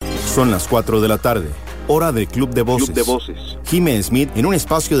Son las 4 de la tarde, hora del Club de Voces. Jime Smith en un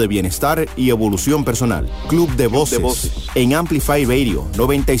espacio de bienestar y evolución personal. Club de Voces. En Amplify Radio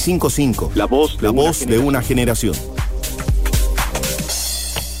 95.5. La voz de una generación.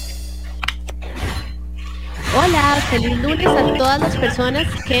 Hola, feliz lunes a todas las personas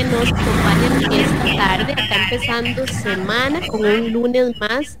que nos acompañan esta tarde, acá empezando semana con un lunes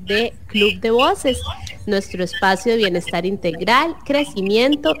más de Club de Voces, nuestro espacio de bienestar integral,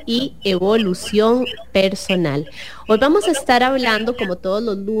 crecimiento y evolución personal. Hoy vamos a estar hablando, como todos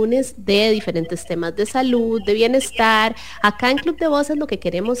los lunes, de diferentes temas de salud, de bienestar. Acá en Club de Voces lo que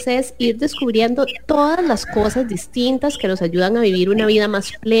queremos es ir descubriendo todas las cosas distintas que nos ayudan a vivir una vida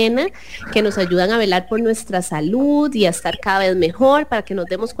más plena, que nos ayudan a velar por nuestra salud y a estar cada vez mejor, para que nos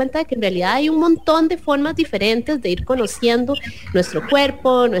demos cuenta de que en realidad hay un montón de formas diferentes de ir conociendo nuestro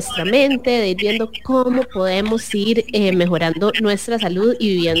cuerpo, nuestra mente, de ir viendo cómo podemos ir mejorando nuestra salud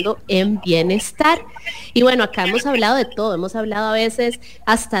y viviendo en bienestar. Y bueno, acá hemos hablado de todo, hemos hablado a veces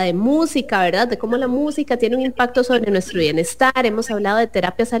hasta de música, ¿verdad? De cómo la música tiene un impacto sobre nuestro bienestar, hemos hablado de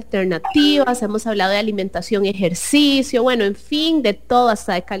terapias alternativas, hemos hablado de alimentación, ejercicio, bueno, en fin, de todo,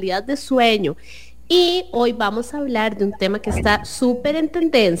 hasta de calidad de sueño. Y hoy vamos a hablar de un tema que está súper en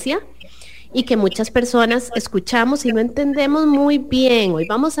tendencia y que muchas personas escuchamos y no entendemos muy bien. Hoy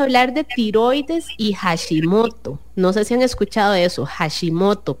vamos a hablar de tiroides y Hashimoto. No sé si han escuchado de eso,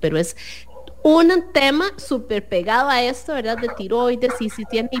 Hashimoto, pero es un tema súper pegado a esto, ¿verdad? De tiroides, y si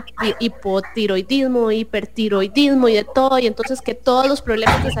tiene hipotiroidismo, hipertiroidismo y de todo, y entonces que todos los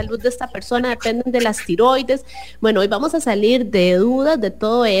problemas de salud de esta persona dependen de las tiroides. Bueno, hoy vamos a salir de dudas de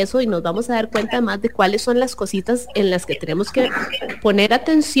todo eso y nos vamos a dar cuenta más de cuáles son las cositas en las que tenemos que poner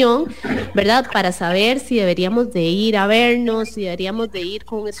atención, ¿verdad? Para saber si deberíamos de ir a vernos, si deberíamos de ir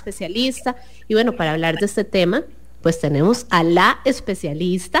con un especialista. Y bueno, para hablar de este tema, pues tenemos a la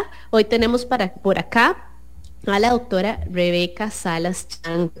especialista. Hoy tenemos por acá a la doctora Rebeca Salas,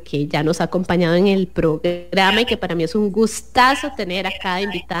 que ya nos ha acompañado en el programa y que para mí es un gustazo tener acá de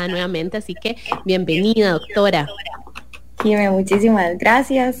invitada nuevamente. Así que bienvenida, doctora. Jimé, muchísimas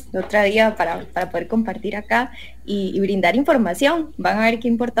gracias. Otro día para poder compartir acá y brindar información. Van a ver qué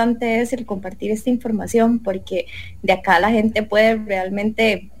importante es el compartir esta información, porque de acá la gente puede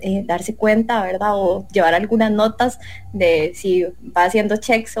realmente darse cuenta, ¿verdad? O llevar algunas notas de si va haciendo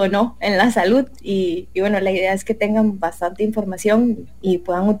checks o no en la salud. Y bueno, la idea es que tengan bastante información y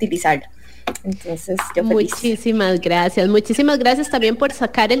puedan utilizarla. Entonces, yo feliz. Muchísimas gracias también por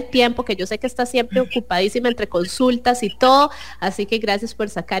sacar el tiempo, que yo sé que está siempre ocupadísima entre consultas y todo, así que gracias por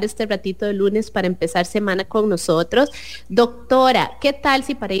sacar este ratito de lunes para empezar semana con nosotros. Doctora, ¿qué tal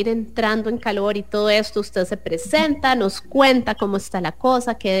si para ir entrando en calor y todo esto usted se presenta, nos cuenta cómo está la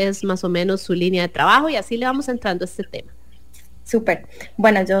cosa, qué es más o menos su línea de trabajo, y así le vamos entrando a este tema? Súper.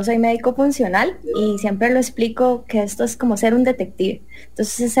 Bueno, yo soy médico funcional y siempre lo explico que esto es como ser un detective.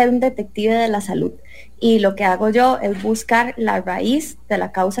 Entonces es ser un detective de la salud. Y lo que hago yo es buscar la raíz de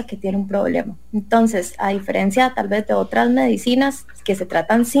la causa que tiene un problema. Entonces, a diferencia tal vez de otras medicinas que se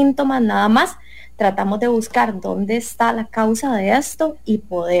tratan síntomas nada más, tratamos de buscar dónde está la causa de esto y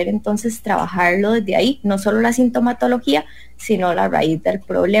poder entonces trabajarlo desde ahí, no solo la sintomatología, sino la raíz del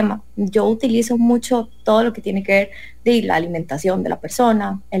problema. Yo utilizo mucho todo lo que tiene que ver de la alimentación de la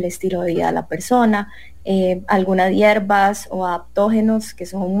persona, el estilo de vida de la persona, algunas hierbas o adaptógenos que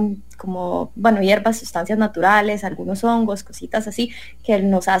son como, bueno, hierbas, sustancias naturales, algunos hongos, cositas así, que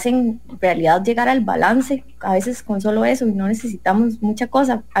nos hacen en realidad llegar al balance, a veces con solo eso, y no necesitamos mucha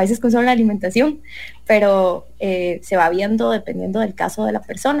cosa, a veces con solo la alimentación, pero se va viendo dependiendo del caso de la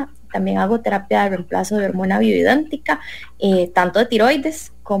persona. También hago terapia de reemplazo de hormona bioidéntica, tanto de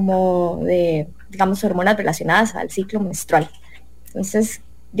tiroides como de, digamos, hormonas relacionadas al ciclo menstrual. Entonces,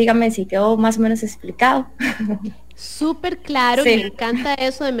 dígame si quedó más o menos explicado. Súper claro, sí. Me encanta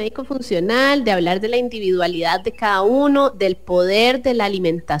eso de médico funcional, de hablar de la individualidad de cada uno, del poder de la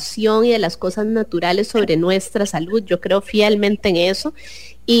alimentación y de las cosas naturales sobre nuestra salud. Yo creo fielmente en eso.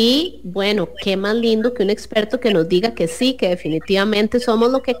 Y bueno, qué más lindo que un experto que nos diga que sí, que definitivamente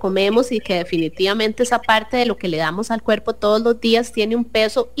somos lo que comemos y que definitivamente esa parte de lo que le damos al cuerpo todos los días tiene un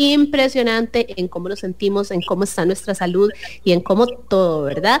peso impresionante en cómo nos sentimos, en cómo está nuestra salud y en cómo todo,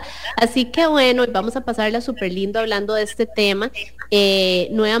 ¿verdad? Así que bueno, vamos a pasarla súper lindo hablando de este tema.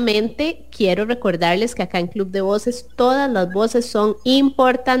 Nuevamente quiero recordarles que acá en Club de Voces todas las voces son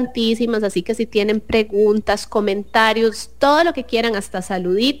importantísimas, así que si tienen preguntas, comentarios, todo lo que quieran, hasta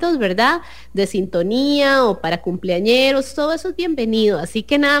saluditos, ¿verdad? De sintonía o para cumpleañeros, todo eso es bienvenido, así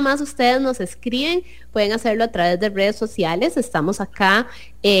que nada más ustedes nos escriben, pueden hacerlo a través de redes sociales, estamos acá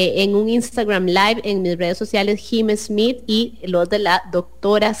en un Instagram Live en mis redes sociales Jime Smith y los de la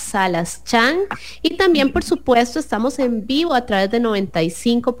doctora Salas Chan. Y también, por supuesto, estamos en vivo a través de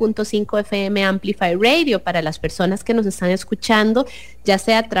 95.5 FM Amplify Radio para las personas que nos están escuchando, ya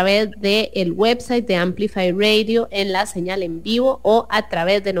sea a través del website de Amplify Radio en la señal en vivo o a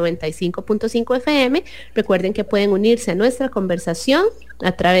través de 95.5 FM. Recuerden que pueden unirse a nuestra conversación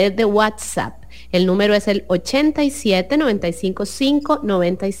a través de WhatsApp. El número es el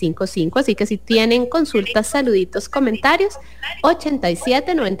 87-955-955, así que si tienen consultas, saluditos, comentarios,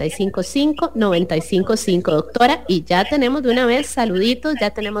 87-955-955, doctora, y ya tenemos de una vez saluditos,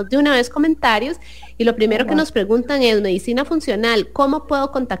 ya tenemos de una vez comentarios, y lo primero que nos preguntan es, medicina funcional, ¿cómo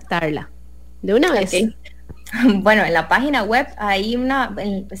puedo contactarla? De una vez. Okay. Bueno, en la página web,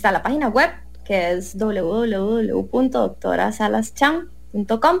 está la página web, que es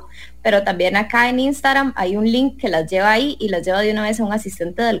www.doctorasalaschan.com, pero también acá en Instagram hay un link que las lleva ahí y las lleva de una vez a un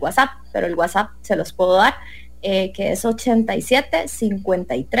asistente del WhatsApp, pero el WhatsApp se los puedo dar, que es 87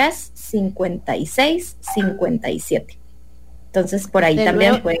 53 56 57. Entonces por ahí de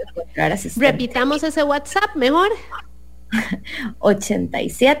también nuevo, pueden encontrar asistente. Repitamos ese WhatsApp mejor.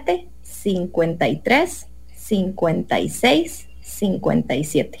 87 53 56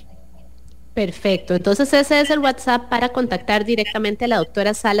 57. Perfecto, entonces ese es el WhatsApp para contactar directamente a la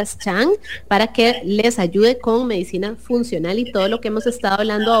doctora Salas Chan para que les ayude con medicina funcional y todo lo que hemos estado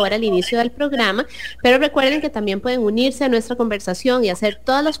hablando ahora al inicio del programa, pero recuerden que también pueden unirse a nuestra conversación y hacer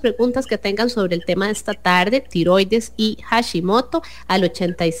todas las preguntas que tengan sobre el tema de esta tarde, tiroides y Hashimoto, al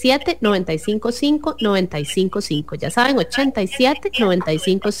 87-955-955, ya saben,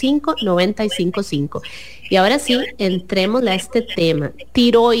 87-955-955. Y ahora sí, entremos a este tema,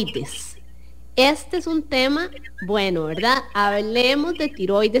 tiroides. Este es un tema, bueno, ¿verdad? Hablemos de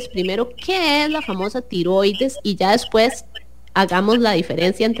tiroides primero. ¿Qué es la famosa tiroides? Y ya después hagamos la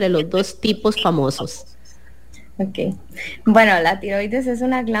diferencia entre los dos tipos famosos. Ok. Bueno, la tiroides es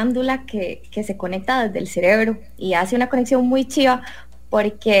una glándula que se conecta desde el cerebro y hace una conexión muy chiva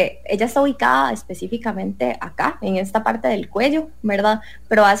porque ella está ubicada específicamente acá, en esta parte del cuello, ¿verdad?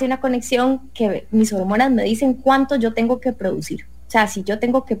 Pero hace una conexión que mis hormonas me dicen cuánto yo tengo que producir. O sea, si yo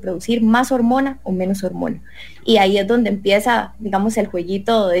tengo que producir más hormona o menos hormona. Y ahí es donde empieza, digamos, el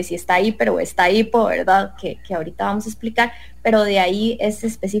jueguito de si está hiper o está hipo, ¿verdad? Que ahorita vamos a explicar. Pero de ahí es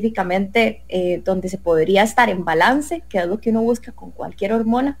específicamente donde se podría estar en balance, que es lo que uno busca con cualquier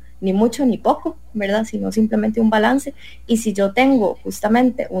hormona, ni mucho ni poco, ¿verdad? Sino simplemente un balance. Y si yo tengo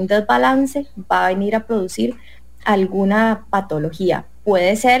justamente un desbalance, va a venir a producir alguna patología.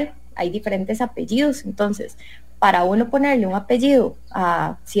 Puede ser, hay diferentes apellidos, entonces para uno ponerle un apellido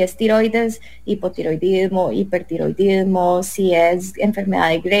a si es tiroides, hipotiroidismo, hipertiroidismo, si es enfermedad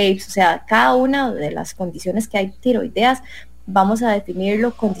de Graves, o sea, cada una de las condiciones que hay tiroideas, vamos a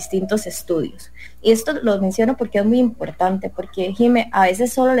definirlo con distintos estudios. Y esto lo menciono porque es muy importante, porque Jime, a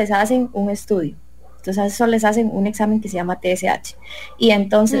veces solo les hacen un estudio. Entonces a veces solo les hacen un examen que se llama TSH. Y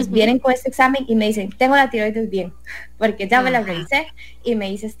entonces vienen con este examen y me dicen, tengo la tiroides bien, porque ya me la revisé y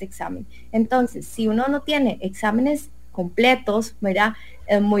me hice este examen. Entonces, si uno no tiene exámenes completos, ¿verdad?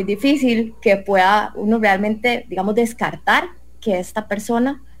 Es muy difícil que pueda uno realmente, digamos, descartar que esta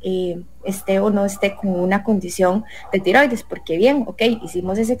persona esté o no esté con una condición de tiroides, porque bien, ok,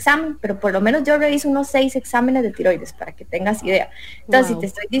 hicimos ese examen, pero por lo menos yo reviso unos 6 exámenes de tiroides para que tengas idea. Entonces, si te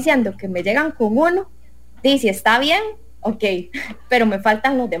estoy diciendo que me llegan con uno, si está bien, ok, pero me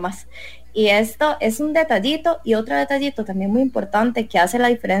faltan los demás. Y esto es un detallito, y otro detallito también muy importante que hace la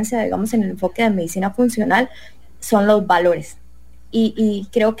diferencia, digamos, en el enfoque de medicina funcional, son los valores. Y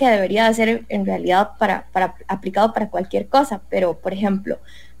creo que debería de ser en realidad aplicado para cualquier cosa, pero por ejemplo,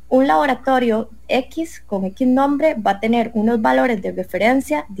 un laboratorio X con X nombre va a tener unos valores de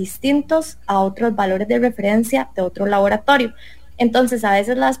referencia distintos a otros valores de referencia de otro laboratorio. Entonces a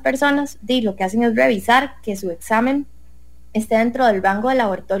veces las personas lo que hacen es revisar que su examen esté dentro del rango del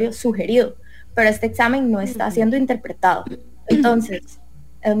laboratorio sugerido, pero este examen no está siendo interpretado. Entonces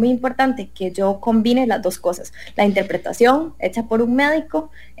es muy importante que yo combine las dos cosas, la interpretación hecha por un médico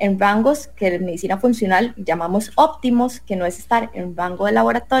en rangos que en medicina funcional llamamos óptimos, que no es estar en rango de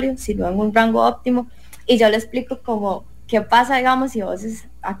laboratorio, sino en un rango óptimo. Y yo le explico como qué pasa, digamos, si vos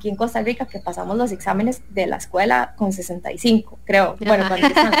aquí en Costa Rica que pasamos los exámenes de la escuela con 65, creo. Bueno, cuando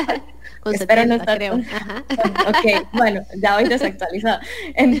con espero 70, no estar creo. Ok, bueno, ya voy desactualizada.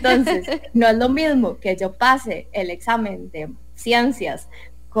 Entonces, no es lo mismo que yo pase el examen de ciencias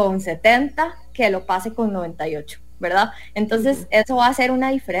con 70 que lo pase con 98, ¿verdad? Entonces, eso va a hacer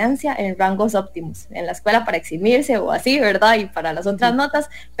una diferencia en rangos óptimos, en la escuela para eximirse o así, ¿verdad? Y para las otras notas,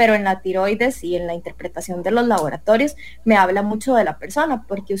 pero en la tiroides y en la interpretación de los laboratorios me habla mucho de la persona,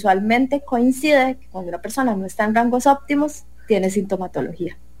 porque usualmente coincide que cuando una persona no está en rangos óptimos, tiene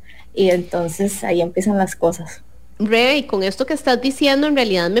sintomatología. Y entonces ahí empiezan las cosas. Rebe, y con esto que estás diciendo, en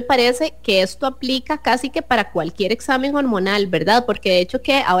realidad me parece que esto aplica casi que para cualquier examen hormonal, ¿verdad? Porque de hecho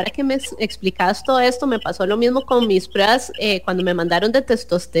que ahora que me explicas todo esto, me pasó lo mismo con mis pruebas cuando me mandaron de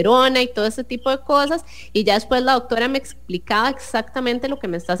testosterona y todo ese tipo de cosas, y ya después la doctora me explicaba exactamente lo que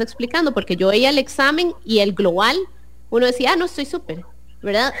me estás explicando, porque yo veía el examen y el global, uno decía, no, estoy súper,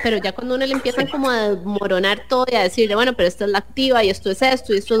 ¿verdad? Pero ya cuando uno le empiezan como a desmoronar todo y a decirle, bueno, pero esta es la activa y esto es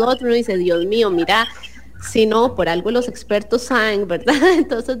esto y esto es lo otro, uno dice, Dios mío, mira, si no, por algo los expertos saben, ¿verdad?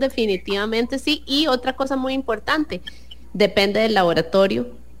 Entonces definitivamente sí. Y otra cosa muy importante, depende del laboratorio,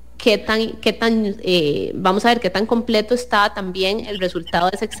 vamos a ver qué tan completo estaba también el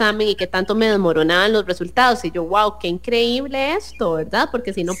resultado de ese examen y qué tanto me desmoronaban los resultados. Y yo, wow, qué increíble esto, ¿verdad?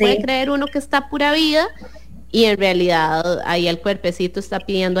 Porque si no puede creer uno que está pura vida y en realidad ahí el cuerpecito está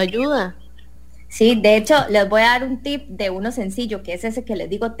pidiendo ayuda. Sí, de hecho, les voy a dar un tip de uno sencillo, que es ese que les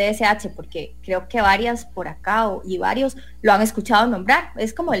digo TSH, porque creo que varias por acá y varios lo han escuchado nombrar.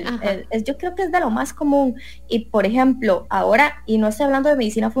 Es como yo creo que es de lo más común. Y por ejemplo, ahora, y no estoy hablando de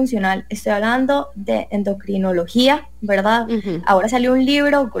medicina funcional, estoy hablando de endocrinología, ¿verdad? Ahora salió un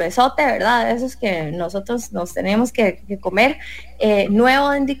libro gruesote, ¿verdad? De esos que nosotros nos tenemos que comer,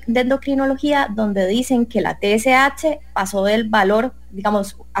 nuevo de endocrinología, donde dicen que la TSH pasó del valor,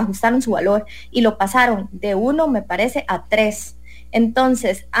 digamos, ajustaron su valor y lo pasaron de 1, me parece, a 3.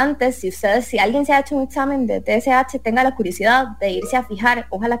 Entonces, antes, si alguien se ha hecho un examen de TSH, tenga la curiosidad de irse a fijar,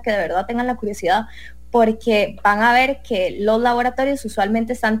 ojalá que de verdad tengan la curiosidad, porque van a ver que los laboratorios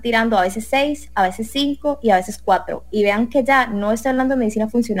usualmente están tirando a veces 6, a veces 5 y a veces 4. Y vean que ya no estoy hablando de medicina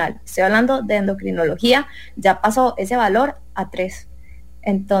funcional, estoy hablando de endocrinología, ya pasó ese valor a 3.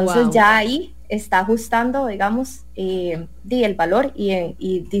 Entonces ya ahí está ajustando, digamos, el valor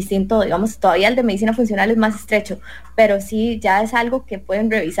y distinto, digamos, todavía el de medicina funcional es más estrecho, pero sí ya es algo que pueden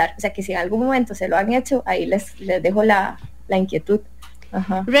revisar. O sea que si en algún momento se lo han hecho, ahí les dejo la inquietud.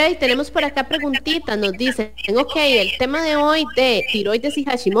 Ajá. Ray, tenemos por acá preguntitas, nos dicen, ok, el tema de hoy de tiroides y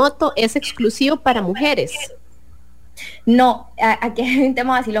Hashimoto es exclusivo para mujeres. No, aquí hay un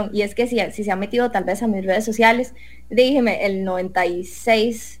tema vacilón, y es que si se ha metido tal vez a mis redes sociales, dígame, el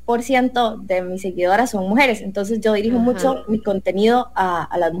 96% de mis seguidoras son mujeres, entonces yo dirijo mucho mi contenido a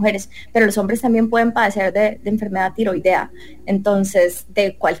las mujeres, pero los hombres también pueden padecer de enfermedad tiroidea, entonces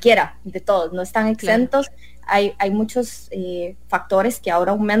de cualquiera, de todos, no están exentos. Claro. Hay muchos factores que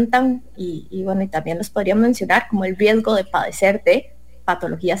ahora aumentan y bueno, y también los podría mencionar, como el riesgo de padecer de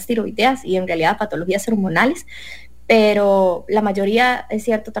patologías tiroideas y en realidad patologías hormonales, pero la mayoría es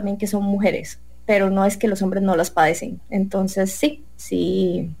cierto también que son mujeres, pero no es que los hombres no las padecen. Entonces sí,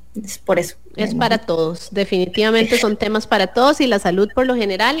 es por eso. Es para todos, definitivamente son temas para todos y la salud por lo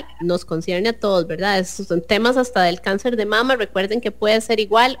general nos concierne a todos, ¿verdad? Estos son temas hasta del cáncer de mama, recuerden que puede ser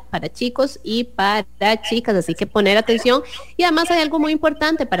igual para chicos y para chicas, así que poner atención. Y además hay algo muy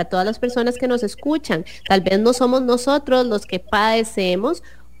importante para todas las personas que nos escuchan, tal vez no somos nosotros los que padecemos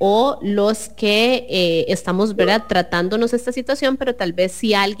o los que estamos, ¿verdad?, tratándonos esta situación, pero tal vez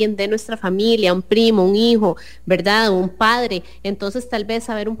si alguien de nuestra familia, un primo, un hijo, ¿verdad?, un padre, entonces tal vez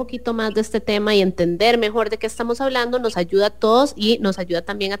saber un poquito más de este tema y entender mejor de qué estamos hablando nos ayuda a todos y nos ayuda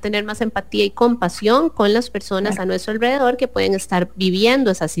también a tener más empatía y compasión con las personas a nuestro alrededor que pueden estar viviendo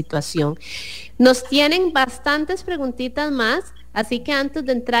esa situación. Nos tienen bastantes preguntitas más. Así que antes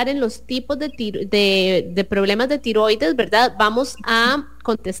de entrar en los tipos de problemas de tiroides, ¿verdad? Vamos a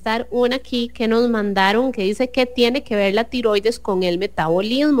contestar una aquí que nos mandaron que dice que tiene que ver la tiroides con el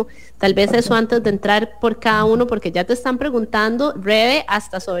metabolismo. Tal vez eso antes de entrar por cada uno, porque ya te están preguntando, Rebe,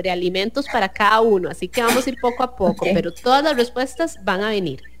 hasta sobre alimentos para cada uno. Así que vamos a ir poco a poco, pero todas las respuestas van a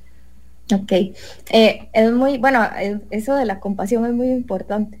venir. Ok, es muy, bueno, eso de la compasión es muy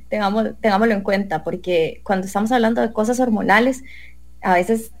importante, tengámoslo en cuenta, porque cuando estamos hablando de cosas hormonales, a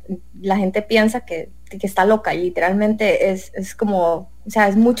veces la gente piensa que está loca y literalmente es como, o sea,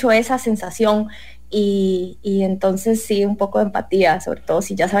 es mucho esa sensación y entonces sí, un poco de empatía, sobre todo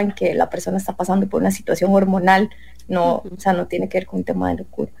si ya saben que la persona está pasando por una situación hormonal, no, o sea, no tiene que ver con un tema de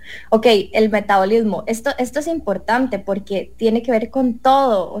locura. Ok, el metabolismo, esto es importante porque tiene que ver con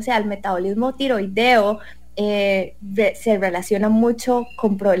todo, o sea, el metabolismo tiroideo se relaciona mucho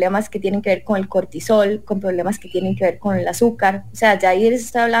con problemas que tienen que ver con el cortisol, con problemas que tienen que ver con el azúcar, o sea, ya ahí les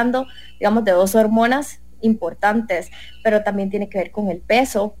estoy hablando, digamos, de dos hormonas importantes, pero también tiene que ver con el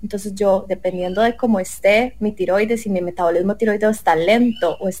peso. Entonces yo, dependiendo de cómo esté mi tiroides, si mi metabolismo tiroideo está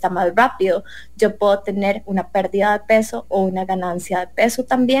lento o está más rápido, yo puedo tener una pérdida de peso o una ganancia de peso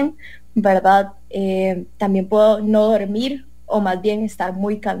también, ¿verdad? También puedo no dormir o más bien estar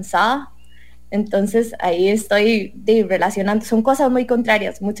muy cansada. Entonces ahí estoy relacionando, son cosas muy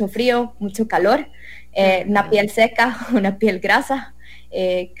contrarias, mucho frío, mucho calor, una piel seca, una piel grasa,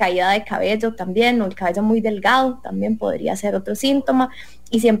 caída de cabello también, o el cabello muy delgado también podría ser otro síntoma.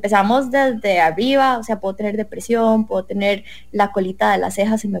 Y si empezamos desde arriba, o sea, puedo tener depresión, puedo tener la colita de las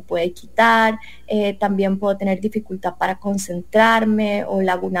cejas se me puede quitar, también puedo tener dificultad para concentrarme o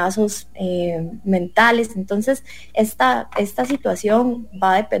lagunazos mentales. Entonces, esta situación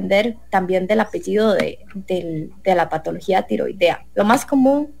va a depender también del apellido de la patología tiroidea. Lo más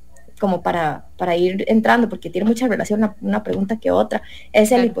común, como para ir entrando, porque tiene mucha relación una pregunta que otra,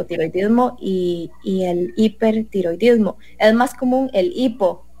 es el hipotiroidismo y el hipertiroidismo. Es más común el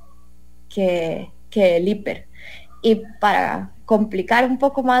hipo que el hiper. Y para complicar un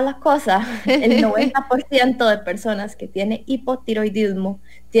poco más la cosa, el 90% de personas que tienen hipotiroidismo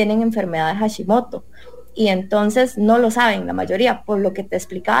tienen enfermedad de Hashimoto. Y entonces no lo saben la mayoría, por lo que te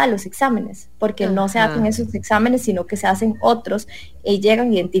explicaba de los exámenes, porque no se hacen esos exámenes, sino que se hacen otros y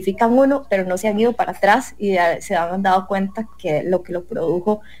llegan, identifican uno, pero no se han ido para atrás y se han dado cuenta que lo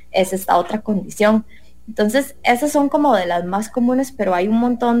produjo es esta otra condición. Entonces, esas son como de las más comunes, pero hay un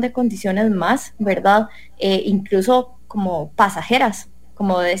montón de condiciones más, ¿verdad? Incluso como pasajeras,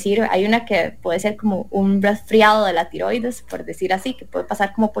 como decir, hay una que puede ser como un resfriado de la tiroides, por decir así, que puede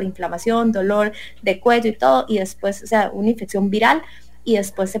pasar como por inflamación, dolor de cuello y todo, y después, o sea, una infección viral, y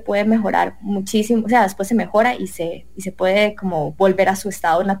después se puede mejorar muchísimo, o sea, después se mejora y se puede como volver a su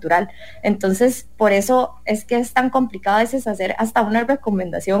estado natural. Entonces, por eso es que es tan complicado a veces hacer hasta una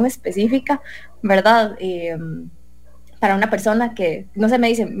recomendación específica, ¿verdad? Para una persona que, no sé, me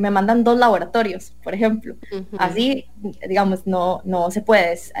dicen, me mandan 2 laboratorios, por ejemplo. Así, digamos, no se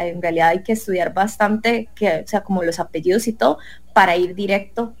puede. En realidad hay que estudiar bastante, o sea, como los apellidos y todo, para ir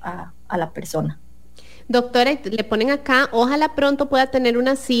directo a la persona. Doctora, le ponen acá, ojalá pronto pueda tener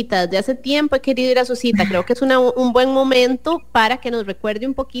una cita. Desde hace tiempo he querido ir a su cita. Creo que es un buen momento para que nos recuerde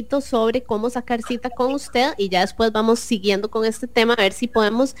un poquito sobre cómo sacar cita con usted y ya después vamos siguiendo con este tema, a ver si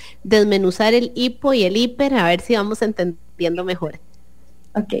podemos desmenuzar el hipo y el hiper, a ver si vamos entendiendo mejor.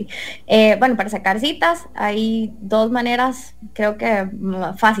 Ok, bueno, para sacar citas hay 2 maneras, creo que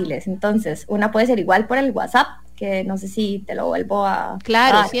fáciles. Entonces, una puede ser igual por el WhatsApp, que no sé si te lo vuelvo a...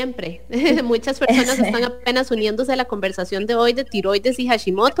 Claro, siempre. Muchas personas están apenas uniéndose a la conversación de hoy de tiroides y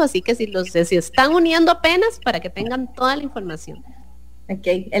Hashimoto, así que si están uniendo apenas para que tengan toda la información. Ok,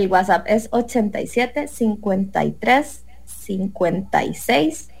 el WhatsApp es 87 53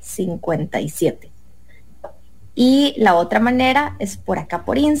 56 57. Y la otra manera es por acá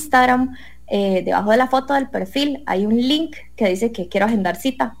por Instagram, debajo de la foto del perfil hay un link que dice que quiero agendar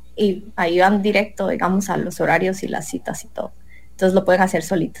cita y ahí van directo, digamos, a los horarios y las citas y todo. Entonces lo pueden hacer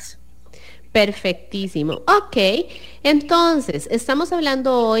solitos. Perfectísimo. Ok, entonces estamos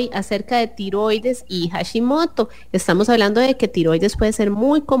hablando hoy acerca de tiroides y Hashimoto. Estamos hablando de que tiroides puede ser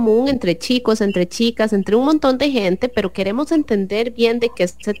muy común entre chicos, entre chicas, entre un montón de gente, pero queremos entender bien de qué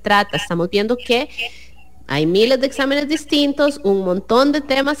se trata. Estamos viendo que hay miles de exámenes distintos, un montón de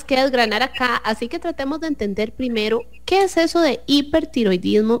temas que desgranar acá, así que tratemos de entender primero qué es eso de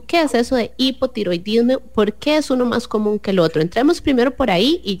hipertiroidismo, qué es eso de hipotiroidismo, por qué es uno más común que el otro. Entremos primero por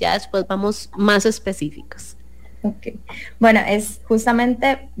ahí y ya después vamos más específicos. Ok, bueno, es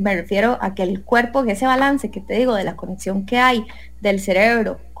justamente, me refiero a que el cuerpo, que ese balance que te digo de la conexión que hay del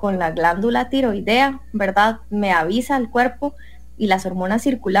cerebro con la glándula tiroidea, ¿verdad? Me avisa al cuerpo y las hormonas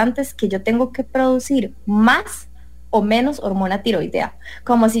circulantes que yo tengo que producir más o menos hormona tiroidea,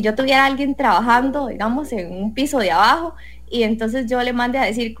 como si yo tuviera a alguien trabajando, digamos, en un piso de abajo y entonces yo le mande a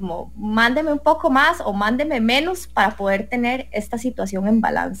decir como, mándeme un poco más o mándeme menos para poder tener esta situación en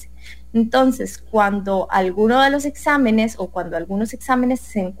balance. Entonces, cuando alguno de los exámenes o cuando algunos exámenes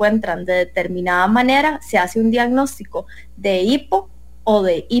se encuentran de determinada manera, se hace un diagnóstico de hipo o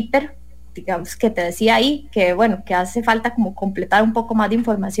de hiper, digamos, que te decía ahí, que bueno, que hace falta como completar un poco más de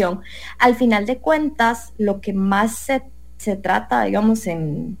información. Al final de cuentas, lo que más se trata, digamos,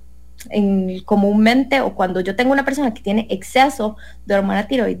 en comúnmente, o cuando yo tengo una persona que tiene exceso de hormona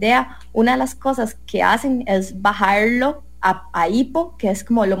tiroidea, una de las cosas que hacen es bajarlo a hipo, que es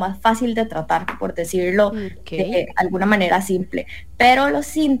como lo más fácil de tratar, por decirlo de alguna manera simple. Pero los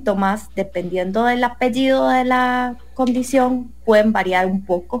síntomas, dependiendo del apellido de la condición, pueden variar un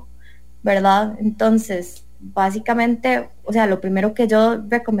poco, ¿verdad? Entonces, básicamente, o sea, lo primero que yo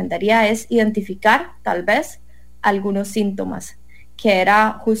recomendaría es identificar tal vez algunos síntomas, que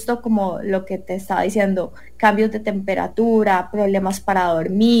era justo como lo que te estaba diciendo, cambios de temperatura, problemas para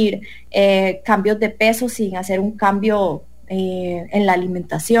dormir, cambios de peso sin hacer un cambio en la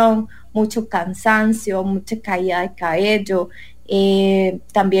alimentación, mucho cansancio, mucha caída de cabello,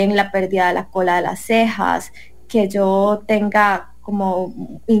 también la pérdida de la cola de las cejas, que yo tenga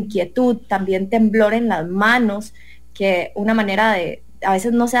como inquietud, también temblor en las manos, que una manera de, a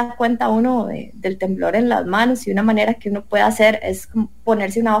veces no se da cuenta uno del temblor en las manos, y una manera que uno puede hacer es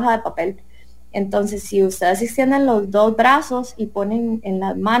ponerse una hoja de papel. Entonces, si ustedes extienden los dos brazos y ponen en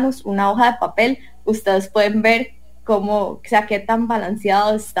las manos una hoja de papel, ustedes pueden ver cómo, o sea, qué tan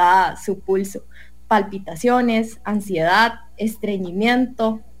balanceado está su pulso. Palpitaciones, ansiedad,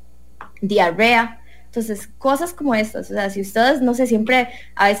 estreñimiento, diarrea. Entonces, cosas como estas, o sea, si ustedes, no sé, siempre,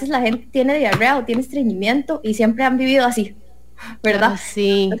 a veces la gente tiene diarrea o tiene estreñimiento y siempre han vivido así, ¿verdad?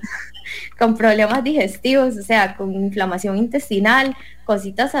 Sí. Con problemas digestivos, o sea, con inflamación intestinal,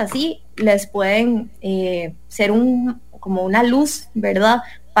 cositas así, les pueden ser como una luz, ¿verdad?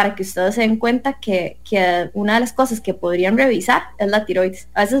 Para que ustedes se den cuenta que una de las cosas que podrían revisar es la tiroides.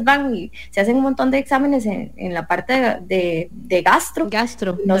 A veces van y se hacen un montón de exámenes en la parte de gastro,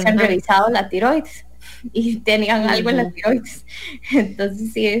 no se han revisado la tiroides y tenían algo en la tiroides.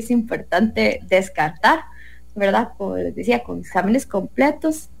 Entonces sí es importante descartar, ¿verdad? Como les decía, con exámenes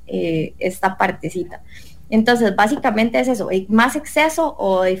completos, esta partecita. Entonces, básicamente es eso, más exceso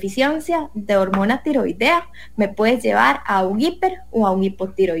o deficiencia de hormona tiroidea me puede llevar a un hiper o a un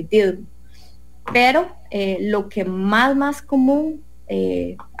hipotiroidismo. Pero lo que más común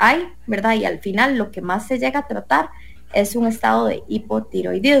hay, ¿verdad? Y al final lo que más se llega a tratar es un estado de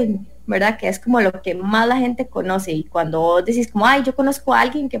hipotiroidismo, ¿verdad? Que es como lo que más la gente conoce. Y cuando vos decís como, ay, yo conozco a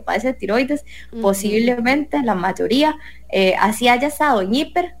alguien que padece de tiroides, posiblemente la mayoría, así haya estado en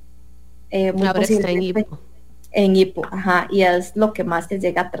hiper, muy ahora está en hipo. En hipo, ajá, y es lo que más se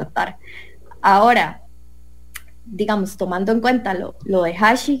llega a tratar. Ahora, digamos, tomando en cuenta lo de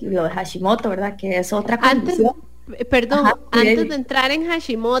Hashimoto, ¿verdad? Que es otra condición. Antes de entrar en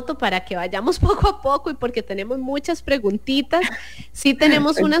Hashimoto, para que vayamos poco a poco y porque tenemos muchas preguntitas, sí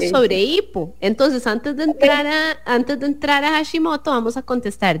tenemos una sobre hipo. Entonces, antes de entrar a Hashimoto, vamos a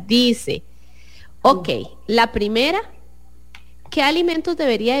contestar. Dice, ok, la primera, ¿qué alimentos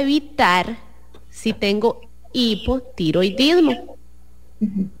debería evitar si tengo hipotiroidismo?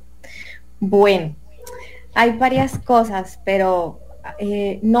 Bueno, hay varias cosas, pero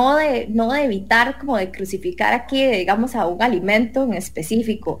no de evitar, como de crucificar aquí, digamos, a un alimento en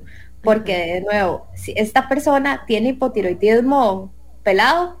específico, porque de nuevo, si esta persona tiene hipotiroidismo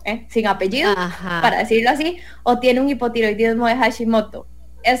pelado, sin apellido, para decirlo así, o tiene un hipotiroidismo de Hashimoto,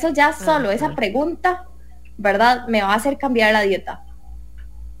 eso ya solo, esa pregunta, ¿verdad? Me va a hacer cambiar la dieta.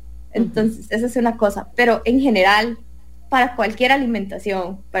 Entonces, esa es una cosa, pero en general, para cualquier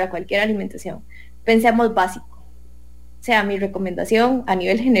alimentación, pensemos básico. O sea, mi recomendación a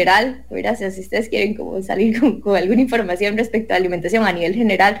nivel general, ¿verdad? Si ustedes quieren como salir con alguna información respecto a alimentación a nivel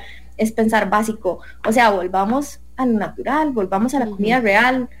general, es pensar básico. O sea, volvamos a lo natural, volvamos a la comida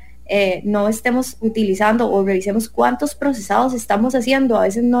real, no estemos utilizando o revisemos cuántos procesados estamos haciendo. A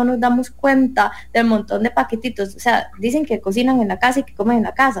veces no nos damos cuenta del montón de paquetitos. O sea, dicen que cocinan en la casa y que comen en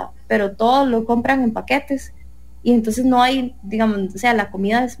la casa, pero todos lo compran en paquetes y entonces no hay, digamos, o sea, la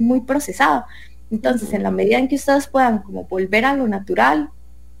comida es muy procesada. Entonces, en la medida en que ustedes puedan como volver a lo natural,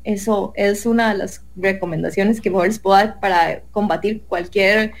 eso es una de las recomendaciones que mejor les puedo dar para combatir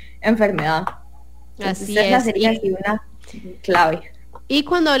cualquier enfermedad. Entonces, así esa es. sería así una clave. Y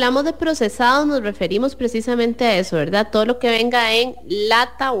cuando hablamos de procesados nos referimos precisamente a eso, ¿verdad? Todo lo que venga en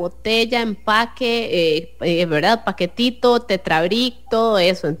lata, botella, empaque, ¿verdad? Paquetito, tetrabric, todo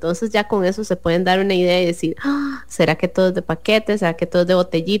eso. Entonces ya con eso se pueden dar una idea y decir, ¿será que todo es de paquete? ¿Será que todo es de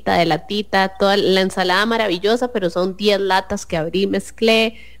botellita, de latita? Toda la ensalada maravillosa, pero son 10 latas que abrí,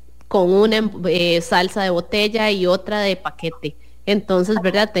 mezclé con una salsa de botella y otra de paquete. Entonces,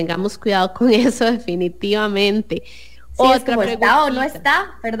 ¿verdad? Tengamos cuidado con eso definitivamente. Sí, es como está o no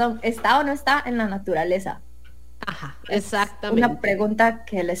está en la naturaleza. Ajá, exactamente. Es una pregunta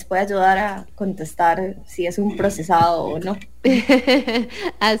que les puede ayudar a contestar si es un procesado o no.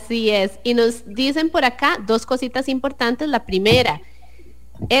 Así es. Y nos dicen por acá 2 cositas importantes. La primera,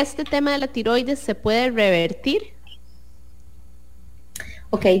 ¿este tema de la tiroides se puede revertir?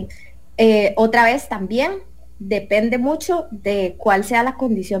 Ok. Otra vez también depende mucho de cuál sea la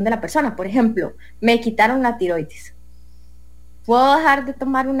condición de la persona. Por ejemplo, me quitaron la tiroides. ¿Puedo dejar de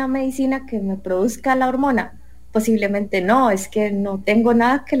tomar una medicina que me produzca la hormona? Posiblemente no, es que no tengo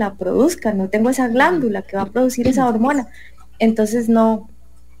nada que la produzca, no tengo esa glándula que va a producir esa hormona. Entonces no,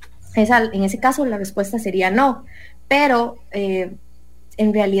 en ese caso la respuesta sería no. Pero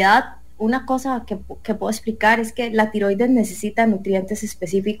en realidad una cosa que puedo explicar es que la tiroides necesita nutrientes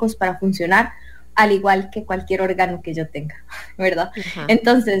específicos para funcionar, al igual que cualquier órgano que yo tenga, ¿verdad? Ajá.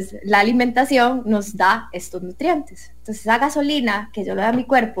 Entonces, la alimentación nos da estos nutrientes. Entonces, esa gasolina que yo le doy a mi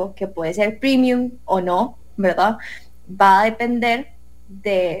cuerpo, que puede ser premium o no, ¿verdad? Va a depender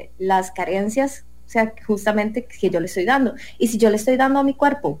de las carencias, o sea, justamente que yo le estoy dando. Y si yo le estoy dando a mi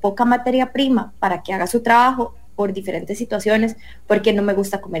cuerpo poca materia prima para que haga su trabajo, por diferentes situaciones, porque no me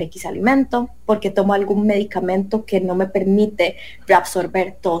gusta comer X alimento, porque tomo algún medicamento que no me permite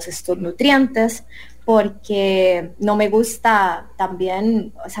reabsorber todos estos nutrientes, porque no me gusta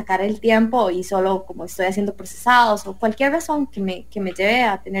también sacar el tiempo y solo como estoy haciendo procesados o cualquier razón que me lleve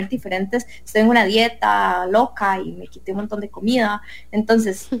a tener diferentes, estoy en una dieta loca y me quité un montón de comida.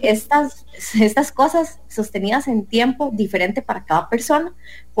 Entonces, estas cosas sostenidas en tiempo diferente para cada persona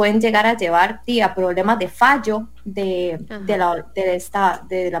pueden llegar a llevar a problemas de fallo de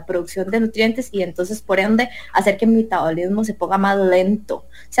la producción de nutrientes y entonces por ende hacer que mi metabolismo se ponga más lento,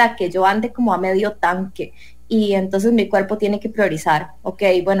 o sea, que yo ande como a medio tanque y entonces mi cuerpo tiene que priorizar, ok,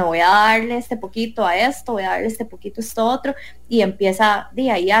 bueno, voy a darle este poquito a esto, voy a darle este poquito a esto otro y empieza de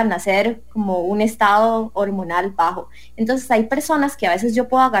ahí a nacer como un estado hormonal bajo. Entonces hay personas que a veces yo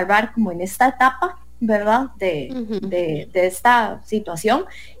puedo agarrar como en esta etapa, ¿verdad? De esta situación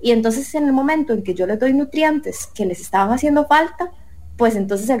y entonces en el momento en que yo les doy nutrientes que les estaban haciendo falta, pues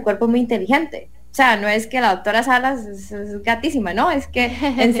entonces el cuerpo es muy inteligente. O sea, no es que la doctora Salas es gatísima, ¿no? Es que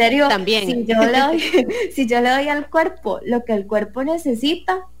en serio, también. Si yo le doy al cuerpo lo que el cuerpo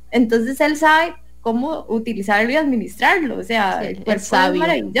necesita, entonces él sabe cómo utilizarlo y administrarlo. O sea, sí, el cuerpo es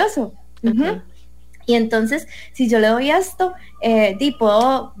maravilloso. Uh-huh. Y entonces, si yo le doy esto,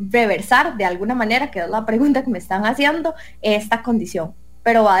 puedo reversar de alguna manera, que es la pregunta que me están haciendo, esta condición.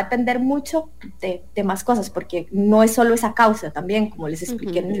 Pero va a depender mucho de más cosas, porque no es solo esa causa también, como les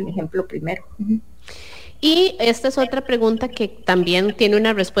expliqué en el ejemplo primero. Y esta es otra pregunta que también tiene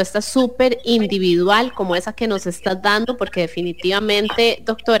una respuesta súper individual, como esa que nos estás dando, porque definitivamente,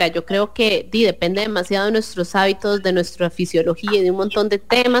 doctora, yo creo que depende demasiado de nuestros hábitos, de nuestra fisiología y de un montón de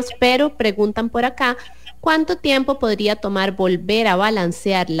temas, pero preguntan por acá, ¿cuánto tiempo podría tomar volver a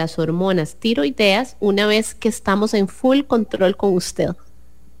balancear las hormonas tiroideas una vez que estamos en full control con usted?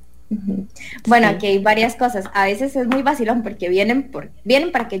 Bueno, aquí hay varias cosas. A veces es muy vacilón porque vienen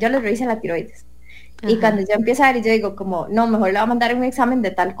para que yo les revise la tiroides. Ajá. Y cuando yo empiezo a ver, yo digo como, no, mejor le voy a mandar un examen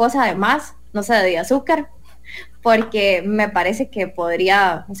de tal cosa, además, no sé, de azúcar, porque me parece que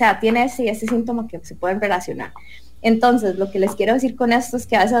podría, o sea, tiene ese síntoma que se pueden relacionar. Entonces, lo que les quiero decir con esto es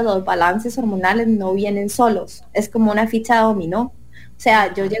que a veces los balances hormonales no vienen solos, es como una ficha de dominó. O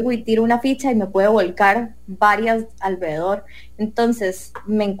sea, yo llego y tiro una ficha y me puedo volcar varias alrededor. Entonces,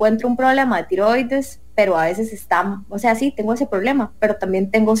 me encuentro un problema de tiroides, pero a veces o sea, sí, tengo ese problema, pero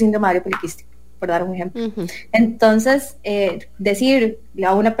también tengo síndrome ovario poliquístico, por dar un ejemplo. Uh-huh. Entonces, decirle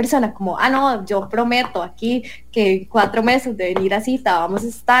a una persona como, no, yo prometo aquí que 4 meses de venir a cita vamos a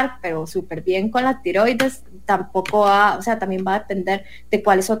estar, pero súper bien con la tiroides, tampoco o sea, también va a depender de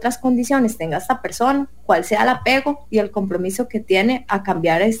cuáles otras condiciones tenga esta persona, cuál sea el apego y el compromiso que tiene a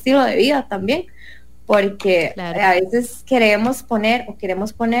cambiar el estilo de vida también, porque claro, a veces queremos poner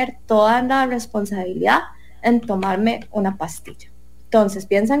toda la responsabilidad en tomarme una pastilla. Entonces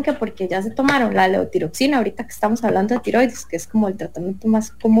piensan que porque ya se tomaron la levotiroxina, ahorita que estamos hablando de tiroides, que es como el tratamiento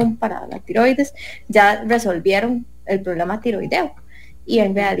más común para la tiroides, ya resolvieron el problema tiroideo. Y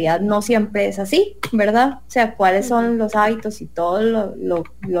en realidad no siempre es así, ¿verdad? O sea, cuáles son los hábitos y todo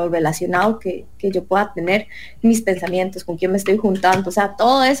lo relacionado que yo pueda tener, mis pensamientos, con quién me estoy juntando, o sea,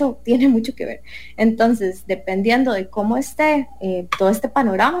 todo eso tiene mucho que ver. Entonces, dependiendo de cómo esté todo este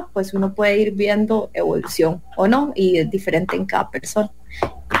panorama, pues uno puede ir viendo evolución o no, y es diferente en cada persona.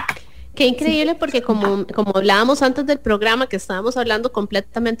 Qué increíble, porque como hablábamos antes del programa, que estábamos hablando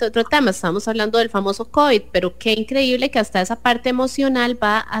completamente de otro tema, estábamos hablando del famoso COVID, pero qué increíble que hasta esa parte emocional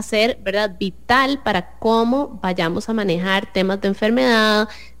va a ser, ¿verdad?, vital para cómo vayamos a manejar temas de enfermedad,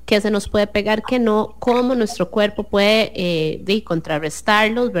 qué se nos puede pegar, qué no, cómo nuestro cuerpo puede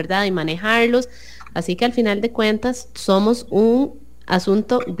contrarrestarlos, ¿verdad?, y manejarlos. Así que al final de cuentas somos un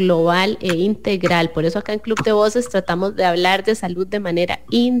asunto global e integral. Por eso acá en Club de Voces tratamos de hablar de salud de manera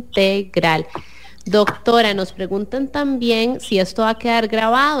integral. Doctora, nos preguntan también si esto va a quedar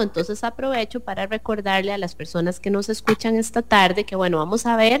grabado, entonces aprovecho para recordarle a las personas que nos escuchan esta tarde que bueno, vamos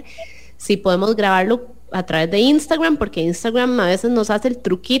a ver si podemos grabarlo a través de Instagram, porque Instagram a veces nos hace el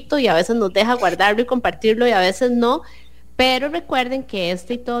truquito y a veces nos deja guardarlo y compartirlo y a veces no. Pero recuerden que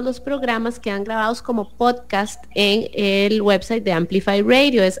este y todos los programas quedan grabados como podcast en el website de Amplify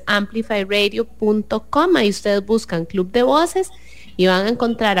Radio, es amplifyradio.com. Ahí ustedes buscan Club de Voces y van a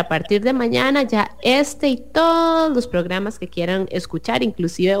encontrar a partir de mañana ya este y todos los programas que quieran escuchar,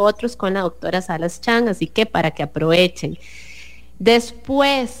 inclusive otros con la doctora Salas Chan, así que para que aprovechen.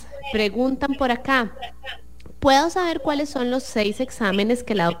 Después, preguntan por acá, ¿puedo saber cuáles son los 6 exámenes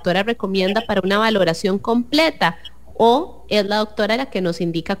que la doctora recomienda para una valoración completa? ¿O es la doctora la que nos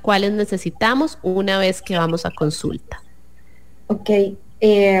indica cuáles necesitamos una vez que vamos a consulta? Ok,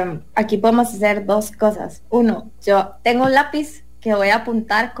 aquí podemos hacer 2 cosas. Uno, yo tengo un lápiz que voy a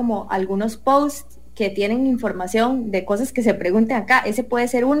apuntar como algunos posts que tienen información de cosas que se pregunten acá. Ese puede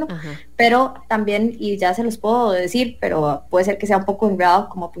ser uno. Ajá. Pero también, y ya se los puedo decir, pero puede ser que sea un poco enredado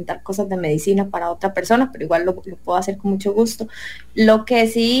como apuntar cosas de medicina para otra persona, pero igual lo puedo hacer con mucho gusto. Lo que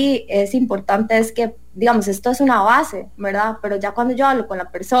sí es importante es que, digamos, esto es una base, ¿verdad? Pero ya cuando yo hablo con la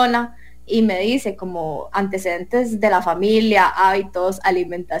persona y me dice como antecedentes de la familia, hábitos,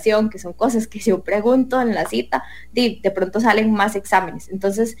 alimentación, que son cosas que yo pregunto en la cita, de pronto salen más exámenes.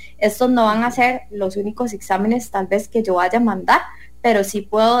 Entonces, estos no van a ser los únicos exámenes tal vez que yo vaya a mandar, pero sí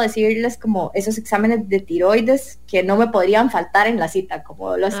puedo decirles como esos exámenes de tiroides que no me podrían faltar en la cita,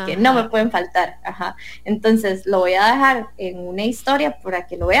 como los que no me pueden faltar. Ajá. Entonces, lo voy a dejar en una historia para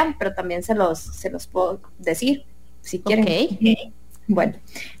que lo vean, pero también se los puedo decir, si quieren. Okay. Bueno,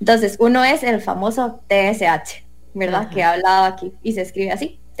 entonces uno es el famoso TSH, ¿verdad? Ajá. Que he hablado aquí y se escribe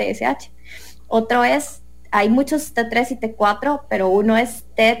así, TSH. Otro es, hay muchos T3 y T4, pero uno es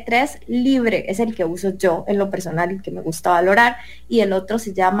T3 libre, es el que uso yo en lo personal y que me gusta valorar, y el otro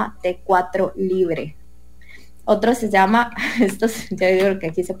se llama T4 libre. Otro se llama, estos ya digo que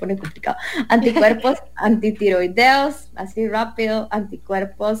aquí se pone complicado, anticuerpos antitiroideos, así rápido,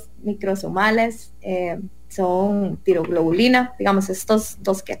 anticuerpos microsomales, son tiroglobulina, digamos estos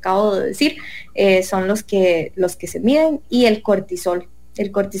 2 que acabo de decir, son los que se miden, y el cortisol.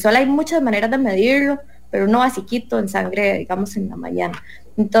 El cortisol hay muchas maneras de medirlo, pero uno basiquito en sangre, digamos en la mañana.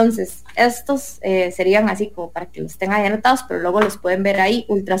 Entonces, estos serían así como para que los tengan ahí anotados, pero luego los pueden ver ahí.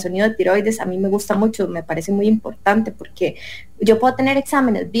 Ultrasonido de tiroides a mí me gusta mucho, me parece muy importante porque yo puedo tener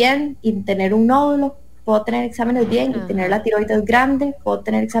exámenes bien y tener un nódulo, puedo tener exámenes bien y tener la tiroides grande, puedo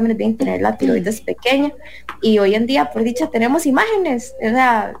tener exámenes bien y tener la tiroides pequeña, y hoy en día, por dicha, tenemos imágenes, o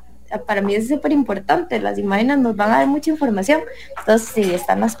sea, para mí es súper importante, las imágenes nos van a dar mucha información, entonces sí,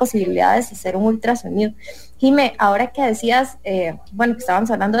 están las posibilidades de hacer un ultrasonido. Jime, ahora que decías, bueno, que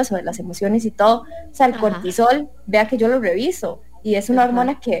estábamos hablando de eso, de las emociones y todo, o sea, el cortisol, vea que yo lo reviso, y es una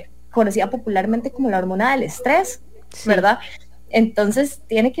hormona que conocida popularmente como la hormona del estrés, ¿verdad? Entonces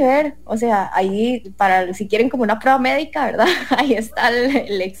tiene que ver, o sea, ahí para si quieren como una prueba médica, ¿verdad? Ahí está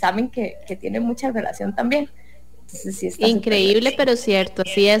el examen que tiene mucha relación también. Entonces, sí está increíble, pero cierto,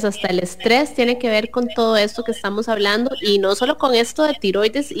 así es, hasta el estrés tiene que ver con todo esto que estamos hablando, y no solo con esto de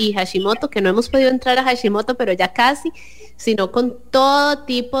tiroides y Hashimoto, que no hemos podido entrar a Hashimoto, pero ya casi, sino con todo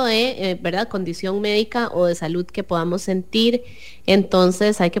tipo de, ¿verdad?, condición médica o de salud que podamos sentir.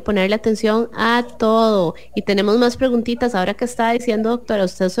 Entonces hay que ponerle atención a todo. Y tenemos más preguntitas. Ahora que estaba diciendo, doctora,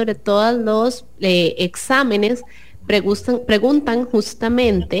 usted sobre todos los exámenes preguntan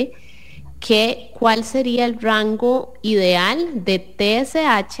justamente cuál sería el rango ideal de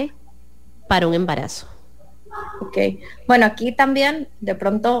TSH para un embarazo. Ok, bueno, aquí también de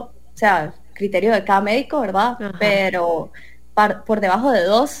pronto, o sea, criterio de cada médico, ¿verdad? Ajá. Pero por debajo de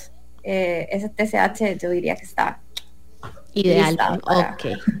 2, ese TSH yo diría que está ideal.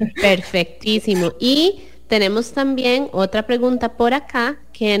 Ok, perfectísimo. Y tenemos también otra pregunta por acá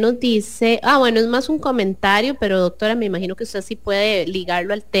que nos dice, bueno, es más un comentario, pero doctora, me imagino que usted sí puede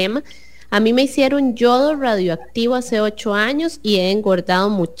ligarlo al tema. A mí me hicieron yodo radioactivo hace 8 años y he engordado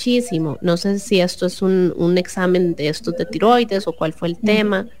muchísimo. No sé si esto es un examen de estos de tiroides o cuál fue el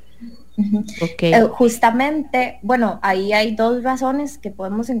tema. Okay. Justamente, bueno, ahí hay 2 razones que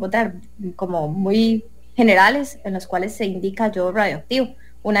podemos encontrar como muy generales en las cuales se indica yodo radioactivo.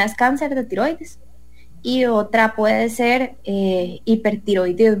 Una es cáncer de tiroides y otra puede ser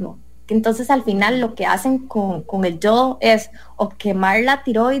hipertiroidismo. Entonces al final lo que hacen con el yodo es o quemar la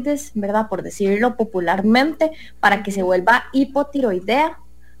tiroides, ¿verdad?, por decirlo popularmente, para que se vuelva hipotiroidea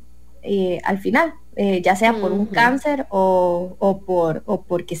al final, ya sea por un cáncer o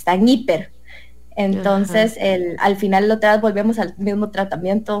porque está en hiper. Entonces al final otra vez volvemos al mismo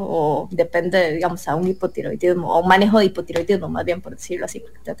tratamiento, o depende, digamos, a un hipotiroidismo o manejo de hipotiroidismo, más bien, por decirlo así,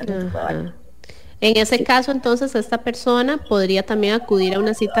 porque el tratamiento puede variar. En ese caso, entonces, esta persona podría también acudir a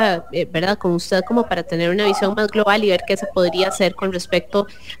una cita, ¿verdad?, con usted, como para tener una visión más global y ver qué se podría hacer con respecto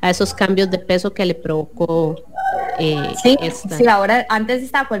a esos cambios de peso que le provocó Sí, esta. sí, ahora antes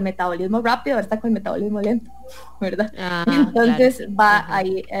estaba con el metabolismo rápido, ahora está con el metabolismo lento, ¿verdad? Claro. Entonces va Ajá.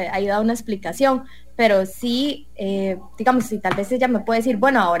 ahí da una explicación, pero sí, digamos, si tal vez ella me puede decir,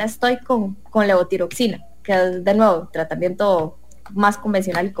 bueno, ahora estoy con levotiroxina, que es de nuevo tratamiento más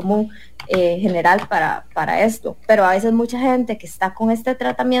convencional y común general para esto, pero a veces mucha gente que está con este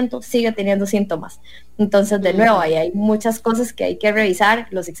tratamiento sigue teniendo síntomas. Entonces, de nuevo, ahí hay muchas cosas que hay que revisar,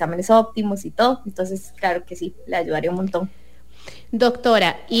 los exámenes óptimos y todo. Entonces, claro que sí, le ayudaría un montón.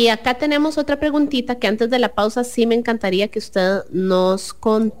 Doctora, y acá tenemos otra preguntita que antes de la pausa sí me encantaría que usted nos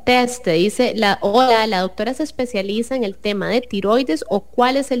conteste. Dice, hola, ¿la doctora se especializa en el tema de tiroides o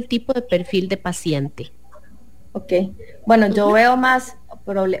cuál es el tipo de perfil de paciente? Ok, bueno, yo veo más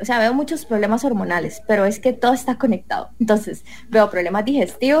o sea, veo muchos problemas hormonales, pero es que todo está conectado. Entonces, veo problemas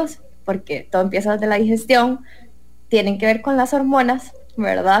digestivos, porque todo empieza desde la digestión, tienen que ver con las hormonas,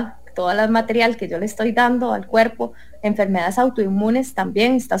 ¿verdad? Todo el material que yo le estoy dando al cuerpo, enfermedades autoinmunes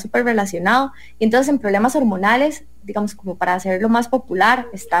también está súper relacionado. Y entonces en problemas hormonales, digamos, como para hacerlo más popular,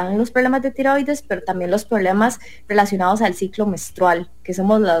 están los problemas de tiroides, pero también los problemas relacionados al ciclo menstrual, que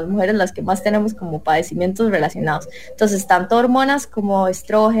somos las mujeres las que más tenemos como padecimientos relacionados. Entonces, tanto hormonas como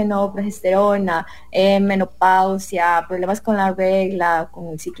estrógeno, progesterona, menopausia, problemas con la regla, con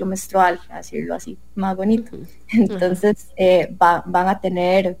el ciclo menstrual, para decirlo así, más bonito. Entonces, van a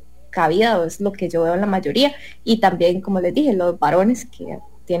tener cabida, o es lo que yo veo en la mayoría, y también, como les dije, los varones que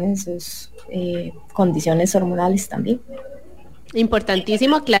tienen sus condiciones hormonales también.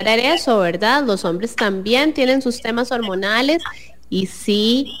 Importantísimo aclarar eso, ¿verdad? Los hombres también tienen sus temas hormonales y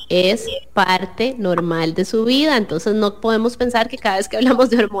sí es parte normal de su vida. Entonces no podemos pensar que cada vez que hablamos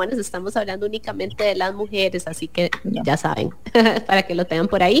de hormonas estamos hablando únicamente de las mujeres, así que No. ya saben, para que lo tengan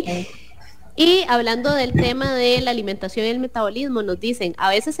por ahí. Y hablando del tema de la alimentación y el metabolismo, nos dicen, a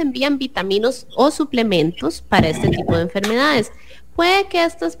veces envían vitaminas o suplementos para este tipo de enfermedades. Puede que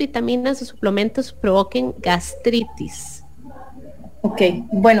estas vitaminas o suplementos provoquen gastritis. Ok,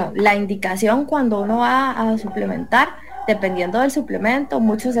 bueno, la indicación cuando uno va a suplementar, dependiendo del suplemento,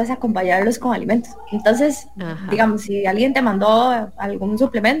 muchos es acompañarlos con alimentos. Entonces, digamos, si alguien te mandó algún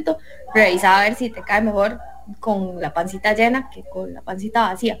suplemento, revisa a ver si te cae mejor con la pancita llena que con la pancita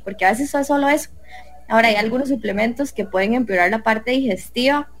vacía, porque a veces es solo eso. Ahora, hay algunos suplementos que pueden empeorar la parte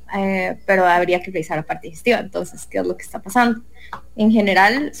digestiva, pero habría que revisar la parte digestiva. Entonces, ¿qué es lo que está pasando? En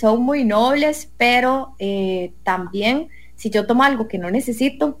general, son muy nobles, pero también, si yo tomo algo que no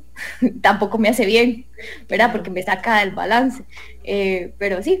necesito, tampoco me hace bien, ¿verdad? Porque me saca del balance.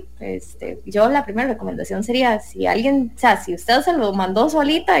 Pero sí, yo la primera recomendación sería, si alguien, o sea, si usted se lo mandó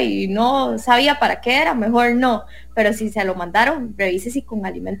solita y no sabía para qué era, mejor no. Pero si se lo mandaron, revise si con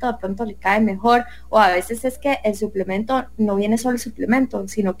alimento de pronto le cae mejor. O a veces es que el suplemento no viene solo el suplemento,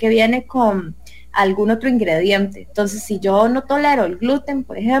 sino que viene con algún otro ingrediente. Entonces, si yo no tolero el gluten,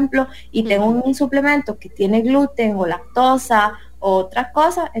 por ejemplo, y tengo un suplemento que tiene gluten o lactosa o otra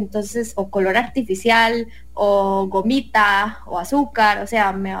cosa, entonces, o color artificial, o gomita, o azúcar, o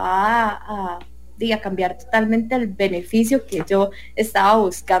sea, me va a cambiar totalmente el beneficio que yo estaba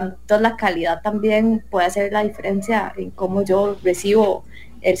buscando. Entonces, la calidad también puede hacer la diferencia en cómo yo recibo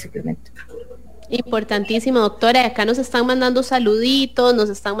el suplemento. Importantísimo, doctora. Acá nos están mandando saluditos, nos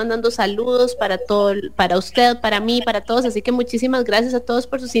están mandando saludos para todo, para usted, para mí, para todos. Así que muchísimas gracias a todos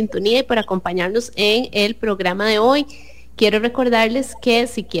por su sintonía y por acompañarnos en el programa de hoy. Quiero recordarles que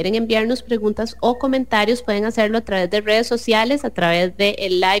si quieren enviarnos preguntas o comentarios, pueden hacerlo a través de redes sociales, a través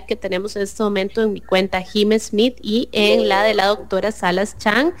del live que tenemos en este momento en mi cuenta Jime Smith y en la de la doctora Salas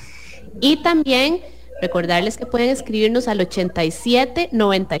Chan. Y también recordarles que pueden escribirnos al 87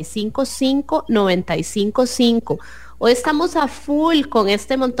 95 5 95 5. Hoy estamos a full con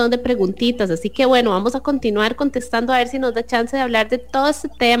este montón de preguntitas, así que bueno, vamos a continuar contestando a ver si nos da chance de hablar de todo este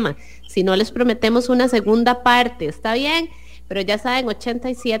tema. Si no, les prometemos una segunda parte, ¿está bien? Pero ya saben,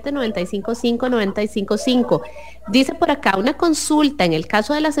 87 95 5 95 5. Dice por acá, una consulta, en el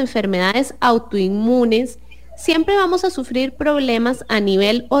caso de las enfermedades autoinmunes, ¿siempre vamos a sufrir problemas a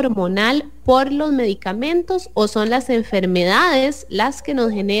nivel hormonal por los medicamentos o son las enfermedades las que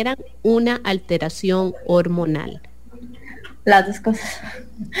nos generan una alteración hormonal? Las dos cosas.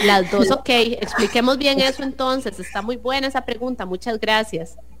 Las dos, ok. Expliquemos bien eso entonces. Está muy buena esa pregunta. Muchas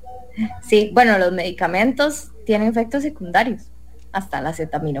gracias. Sí, bueno, los medicamentos tienen efectos secundarios. hasta el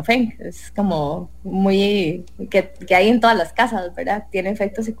acetaminofén. Es como muy, que hay en todas las casas, ¿verdad? Tiene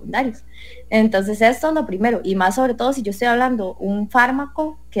efectos secundarios. Entonces esto es lo primero, y más sobre todo si yo estoy hablando un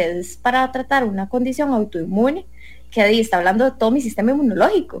fármaco que es para tratar una condición autoinmune, que ahí está hablando de todo mi sistema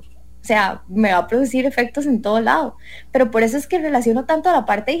inmunológico. O sea, me va a producir efectos en todo lado. Pero por eso es que relaciono tanto la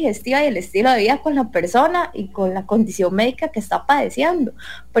parte digestiva y el estilo de vida con la persona y con la condición médica que está padeciendo.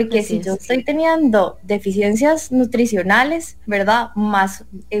 Porque si yo estoy teniendo deficiencias nutricionales, ¿verdad? Más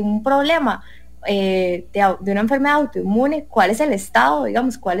un problema de una enfermedad autoinmune, ¿cuál es el estado,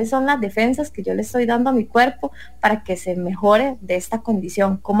 digamos, cuáles son las defensas que yo le estoy dando a mi cuerpo para que se mejore de esta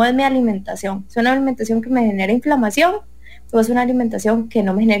condición? ¿Cómo es mi alimentación? ¿Es una alimentación que me genera inflamación? O es una alimentación que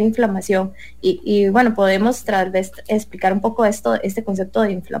no me genera inflamación? Y bueno, podemos tal vez explicar un poco este concepto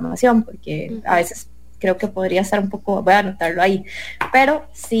de inflamación, porque a veces creo que podría estar un poco, voy a anotarlo ahí, pero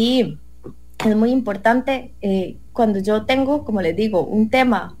sí es muy importante cuando yo tengo, como les digo, un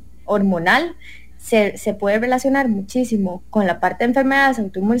tema hormonal, se puede relacionar muchísimo con la parte de enfermedades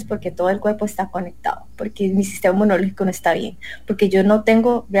autoinmunes, porque todo el cuerpo está conectado, porque mi sistema inmunológico no está bien, porque yo no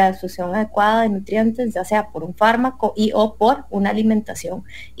tengo reabsorción adecuada de nutrientes, ya sea por un fármaco o por una alimentación,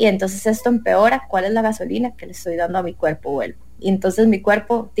 y entonces esto empeora cuál es la gasolina que le estoy dando a mi cuerpo, vuelvo, y entonces mi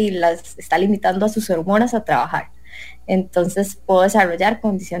cuerpo las está limitando a sus hormonas a trabajar, entonces puedo desarrollar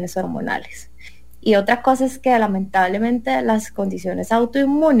condiciones hormonales. Y otra cosa es que lamentablemente las condiciones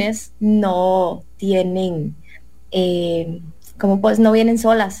autoinmunes no tienen, como pues no vienen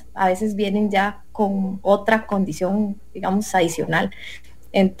solas, a veces vienen ya con otra condición, digamos, adicional.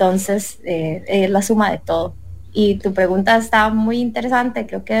 Entonces, es la suma de todo. Y tu pregunta está muy interesante,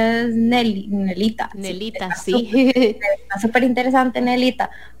 creo que es Nelita. Nelita, sí. Está súper interesante, Nelita,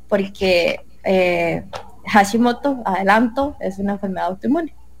 porque Hashimoto, adelanto, es una enfermedad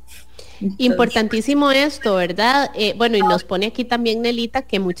autoinmune. Importantísimo esto, ¿verdad? Bueno, y nos pone aquí también Nelita,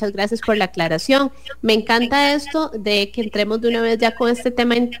 que muchas gracias por la aclaración. Me encanta esto de que entremos de una vez ya con este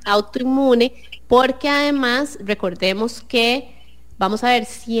tema autoinmune, porque además recordemos que, vamos a ver,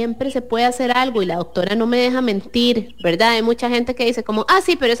 siempre se puede hacer algo y la doctora no me deja mentir, ¿verdad? Hay mucha gente que dice como,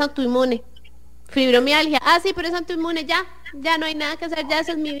 sí, pero es autoinmune. Fibromialgia, sí, pero es autoinmune, ya no hay nada que hacer, ya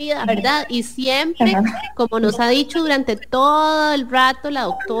esa es mi vida, ¿verdad? Y siempre, como nos ha dicho durante todo el rato la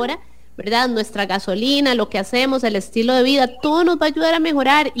doctora, ¿verdad? Nuestra gasolina, lo que hacemos, el estilo de vida, todo nos va a ayudar a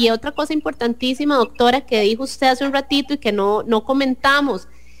mejorar. Y otra cosa importantísima, doctora, que dijo usted hace un ratito y que no comentamos,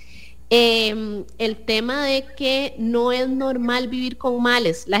 el tema de que no es normal vivir con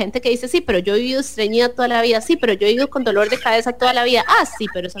males. La gente que dice, sí, pero yo he vivido estreñida toda la vida, sí, pero yo he vivido con dolor de cabeza toda la vida, sí,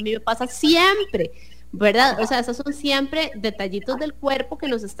 pero eso a mí me pasa siempre, ¿verdad? O sea, esos son siempre detallitos del cuerpo que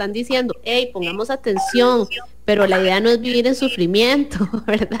nos están diciendo, pongamos atención, pero la idea no es vivir en sufrimiento,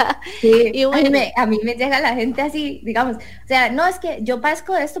 ¿verdad? Sí, y bueno, a mí me llega la gente así, digamos, o sea, no, es que yo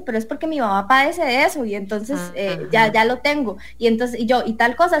padezco de esto, pero es porque mi mamá padece de eso, y entonces ya lo tengo, y entonces, y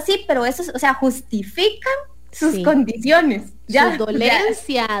tal cosa, sí, pero eso, o sea, justifican sus condiciones, sus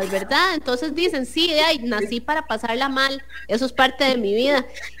dolencias, ¿verdad? Entonces dicen, sí, nací para pasarla mal, eso es parte de mi vida,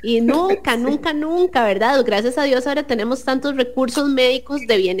 y nunca, ¿verdad? Gracias a Dios ahora tenemos tantos recursos médicos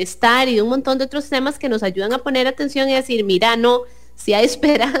de bienestar y de un montón de otros temas que nos ayudan a poner atención y decir, mira, no, si hay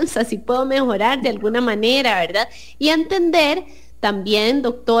esperanza, si puedo mejorar de alguna manera, ¿verdad? Y entender también,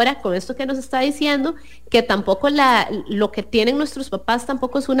 doctora, con esto que nos está diciendo, que tampoco lo que tienen nuestros papás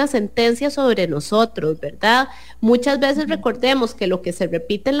tampoco es una sentencia sobre nosotros, ¿verdad? Muchas veces recordemos que lo que se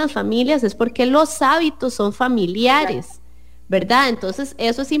repite en las familias es porque los hábitos son familiares, ¿verdad? Entonces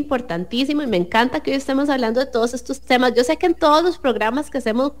eso es importantísimo y me encanta que hoy estemos hablando de todos estos temas. Yo sé que en todos los programas que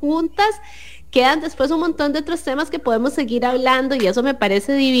hacemos juntas quedan después un montón de otros temas que podemos seguir hablando y eso me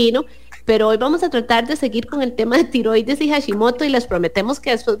parece divino, pero hoy vamos a tratar de seguir con el tema de tiroides y Hashimoto y les prometemos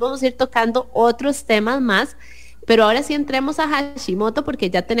que después vamos a ir tocando otros temas más, pero ahora sí entremos a Hashimoto porque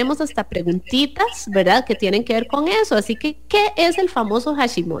ya tenemos hasta preguntitas, ¿verdad?, que tienen que ver con eso, así que, ¿qué es el famoso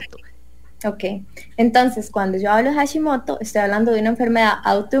Hashimoto? Ok, entonces cuando yo hablo de Hashimoto estoy hablando de una enfermedad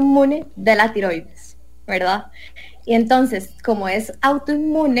autoinmune de la tiroides, ¿verdad? Y entonces, como es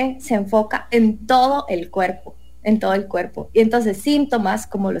autoinmune, se enfoca en todo el cuerpo. Y entonces síntomas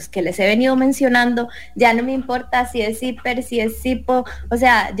como los que les he venido mencionando, ya no me importa si es hiper, si es hipo, o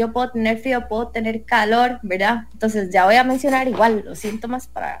sea, yo puedo tener frío, puedo tener calor, ¿verdad? Entonces ya voy a mencionar igual los síntomas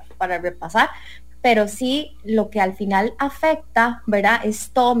para repasar, pero sí lo que al final afecta, ¿verdad?, es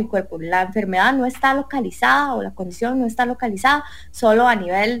todo mi cuerpo. La enfermedad no está localizada o la condición no está localizada solo a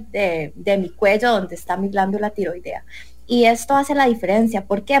nivel de mi cuello donde está mi glándula tiroidea. Y esto hace la diferencia.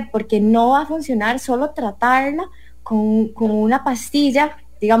 ¿Por qué? Porque no va a funcionar solo tratarla con una pastilla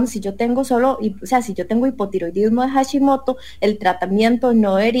digamos, si yo tengo si yo tengo hipotiroidismo de Hashimoto, el tratamiento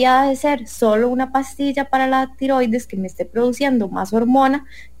no debería de ser solo una pastilla para la tiroides que me esté produciendo más hormona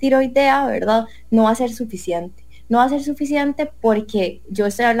tiroidea, ¿verdad? No va a ser suficiente. No va a ser suficiente porque yo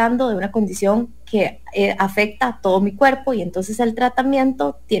estoy hablando de una condición que afecta a todo mi cuerpo y entonces el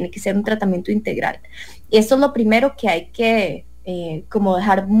tratamiento tiene que ser un tratamiento integral. Y esto es lo primero que hay que como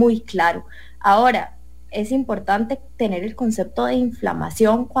dejar muy claro. Ahora, es importante tener el concepto de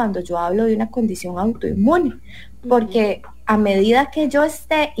inflamación cuando yo hablo de una condición autoinmune, porque a medida que yo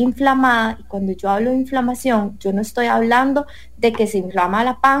esté inflamada, y cuando yo hablo de inflamación, yo no estoy hablando de que se inflama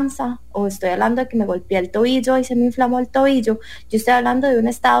la panza, o estoy hablando de que me golpeé el tobillo y se me inflamó el tobillo. Yo estoy hablando de un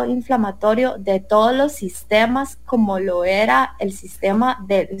estado inflamatorio de todos los sistemas, como lo era el sistema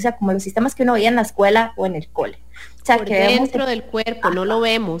como los sistemas que uno veía en la escuela o en el cole. O sea, por que dentro del cuerpo, no lo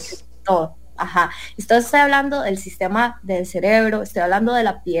vemos. Todo. Ajá, estoy hablando del sistema del cerebro, estoy hablando de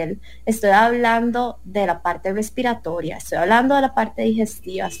la piel, estoy hablando de la parte respiratoria, estoy hablando de la parte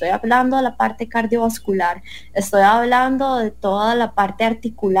digestiva, estoy hablando de la parte cardiovascular, estoy hablando de toda la parte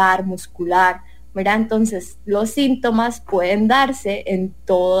articular, muscular, ¿verdad? Entonces, los síntomas pueden darse en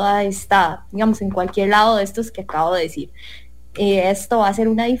toda esta, digamos, en cualquier lado de estos que acabo de decir. Y esto va a hacer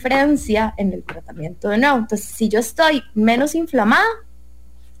una diferencia en el tratamiento de nuevo. Entonces, si yo estoy menos inflamada,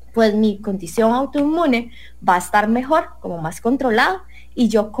 pues mi condición autoinmune va a estar mejor, como más controlada, y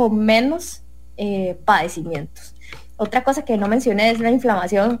yo con menos padecimientos. Otra cosa que no mencioné es la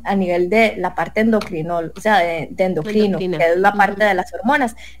inflamación a nivel de la parte endocrinol, o sea, de endocrino, que es la parte de las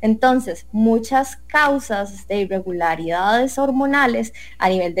hormonas. Entonces, muchas causas de irregularidades hormonales a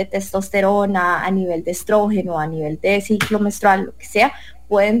nivel de testosterona, a nivel de estrógeno, a nivel de ciclo menstrual, lo que sea,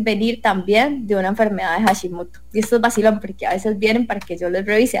 pueden venir también de una enfermedad de Hashimoto. Y esto es vacilón porque a veces vienen para que yo les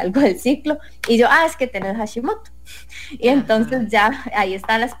revise algo del ciclo y yo, es que tenés Hashimoto. Y entonces ya ahí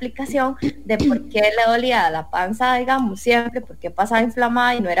está la explicación de por qué le dolía la panza, digamos, siempre, por qué pasaba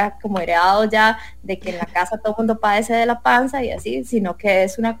inflamada y no era como heredado ya de que en la casa todo el mundo padece de la panza y así, sino que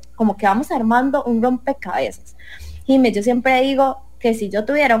es como que vamos armando un rompecabezas. Jimé, yo siempre digo que si yo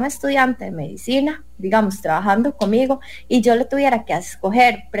tuviera un estudiante de medicina, digamos, trabajando conmigo, y yo le tuviera que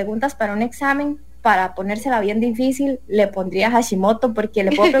escoger preguntas para un examen, para ponérsela bien difícil, le pondría Hashimoto, porque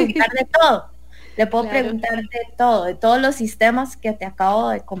le puedo preguntar de todo. Le puedo preguntar de todo, de todos los sistemas que te acabo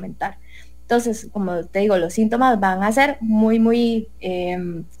de comentar. Entonces, como te digo, los síntomas van a ser muy, muy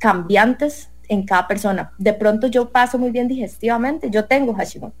cambiantes en cada persona. De pronto yo paso muy bien digestivamente, yo tengo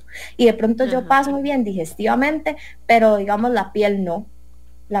Hashimoto, y de pronto yo paso muy bien digestivamente, pero digamos la piel no.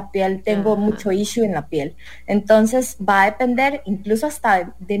 La piel, tengo mucho issue en la piel. Entonces va a depender incluso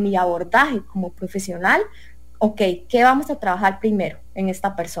hasta de mi abordaje como profesional. Ok, ¿qué vamos a trabajar primero en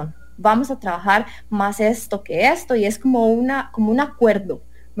esta persona? Vamos a trabajar más esto que esto, y es como un acuerdo,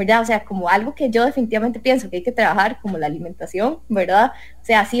 ¿verdad? O sea, como algo que yo definitivamente pienso que hay que trabajar, como la alimentación, ¿verdad? O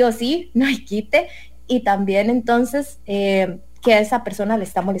sea, sí o sí, no hay quite. Y también entonces que a esa persona le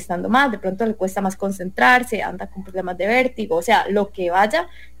está molestando más, de pronto le cuesta más concentrarse, anda con problemas de vértigo, o sea, lo que vaya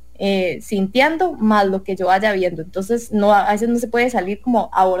sintiendo más lo que yo vaya viendo. Entonces a veces no se puede salir como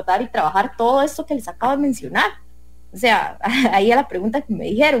a abordar y trabajar todo esto que les acabo de mencionar. O sea, ahí a la pregunta que me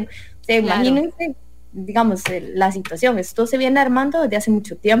dijeron, o sea, claro. Imagínense, digamos, la situación, esto se viene armando desde hace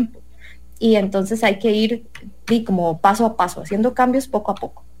mucho tiempo, y entonces hay que ir como paso a paso, haciendo cambios poco a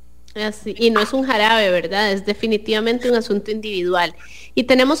poco. Así, y no es un jarabe, ¿verdad? Es definitivamente un asunto individual. Y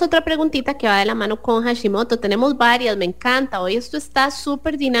tenemos otra preguntita que va de la mano con Hashimoto. Tenemos varias, me encanta. Hoy esto está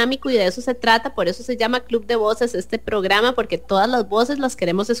súper dinámico y de eso se trata. Por eso se llama Club de Voces este programa, porque todas las voces las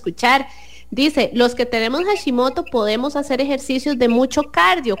queremos escuchar. Dice, los que tenemos Hashimoto podemos hacer ejercicios de mucho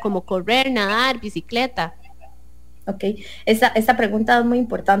cardio, como correr, nadar, bicicleta. Ok, esta pregunta es muy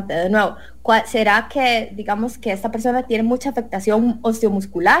importante. De nuevo, ¿será que, digamos, que esta persona tiene mucha afectación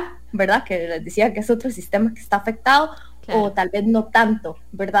osteomuscular, verdad? Que les decía que es otro sistema que está afectado, claro. O tal vez no tanto,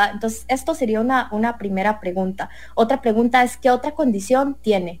 ¿verdad? Entonces, esto sería una primera pregunta. Otra pregunta es, ¿qué otra condición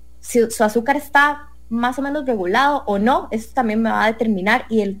tiene? Si su azúcar está más o menos regulado o no, esto también me va a determinar,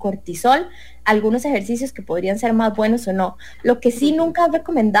 y el cortisol, algunos ejercicios que podrían ser más buenos o no. Lo que sí nunca es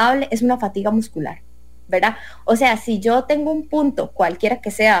recomendable es una fatiga muscular, ¿verdad? O sea, si yo tengo un punto, cualquiera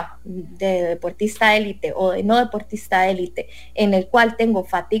que sea, de deportista élite o de no deportista élite, en el cual tengo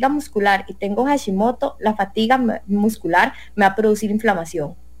fatiga muscular y tengo Hashimoto, la fatiga muscular me va a producir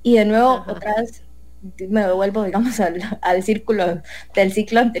inflamación. Y de nuevo, otra vez, me devuelvo, digamos, al círculo del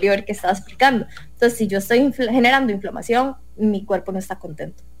ciclo anterior que estaba explicando. Entonces, si yo estoy generando inflamación, mi cuerpo no está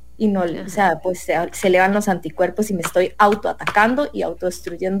contento. Y no, o sea, pues se elevan los anticuerpos y me estoy autoatacando y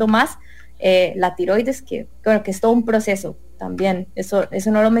autodestruyendo más la tiroides, que bueno, que es todo un proceso también, eso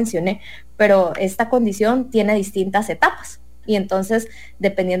no lo mencioné, pero esta condición tiene distintas etapas y entonces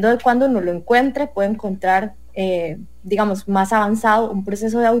dependiendo de cuándo uno lo encuentre, puede encontrar, digamos, más avanzado un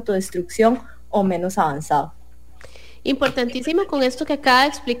proceso de autodestrucción o menos avanzado. Importantísimo con esto que acaba de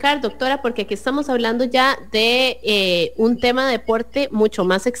explicar, doctora, porque aquí estamos hablando ya de un tema de deporte mucho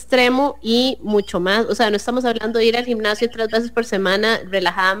más extremo y mucho más, o sea, no estamos hablando de ir al gimnasio 3 veces por semana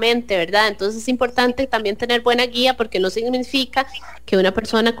relajadamente, ¿verdad? Entonces es importante también tener buena guía porque no significa que una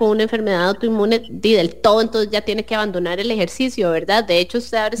persona con una enfermedad autoinmune del todo entonces ya tiene que abandonar el ejercicio, ¿verdad? De hecho,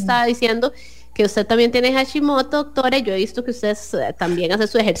 usted ahora estaba diciendo que usted también tiene Hashimoto, doctora, y yo he visto que usted también hace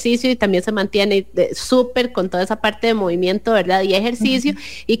su ejercicio y también se mantiene súper con toda esa parte de movimiento, ¿verdad? Y ejercicio,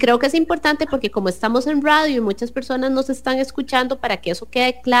 y creo que es importante porque como estamos en radio y muchas personas nos están escuchando, para que eso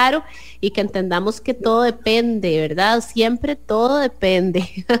quede claro y que entendamos que todo depende, ¿verdad? Siempre todo depende.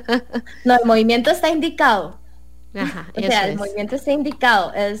 No, el movimiento está indicado. Ajá, o sea, el movimiento está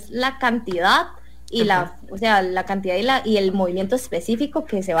indicado, es la cantidad y la cantidad y el movimiento específico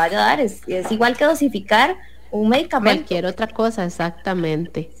que se vaya a dar, es igual que dosificar un medicamento. Cualquier otra cosa,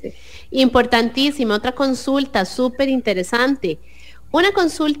 exactamente. Sí. Importantísima, otra consulta súper interesante. Una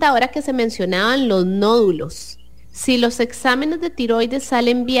consulta ahora que se mencionaban los nódulos. Si los exámenes de tiroides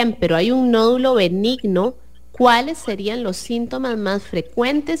salen bien, pero hay un nódulo benigno, ¿cuáles serían los síntomas más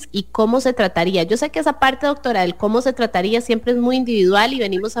frecuentes y cómo se trataría? Yo sé que esa parte, doctora, del cómo se trataría siempre es muy individual y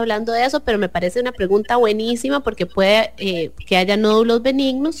venimos hablando de eso, pero me parece una pregunta buenísima porque puede que haya nódulos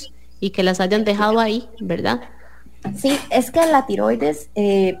benignos y que las hayan dejado ahí, ¿verdad? Sí, es que la tiroides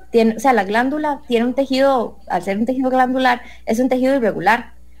tiene, o sea, la glándula tiene un tejido, al ser un tejido glandular, es un tejido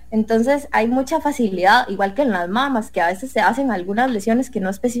irregular. Entonces hay mucha facilidad, igual que en las mamas, que a veces se hacen algunas lesiones que no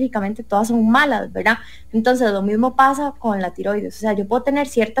específicamente todas son malas, ¿verdad? Entonces lo mismo pasa con la tiroides, o sea, yo puedo tener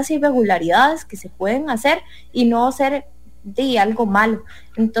ciertas irregularidades que se pueden hacer y no ser de algo malo.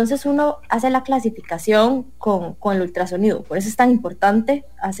 Entonces uno hace la clasificación con el ultrasonido, por eso es tan importante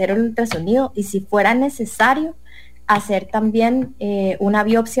hacer el ultrasonido y si fuera necesario hacer también una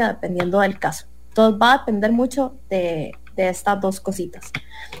biopsia dependiendo del caso. Todo va a depender mucho de estas dos cositas.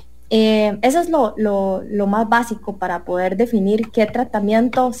 Eso es lo más básico para poder definir qué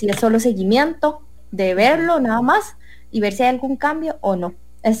tratamiento, si es solo seguimiento, de verlo nada más y ver si hay algún cambio o no.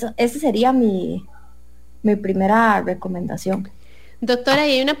 Esa sería mi primera recomendación. Doctora,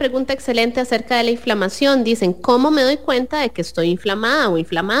 y hay una pregunta excelente acerca de la inflamación. Dicen, ¿cómo me doy cuenta de que estoy inflamada o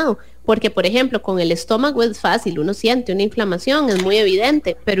inflamado? Porque, por ejemplo, con el estómago es fácil, uno siente una inflamación, es muy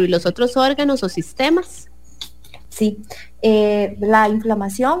evidente, pero ¿y los otros órganos o sistemas? Sí, la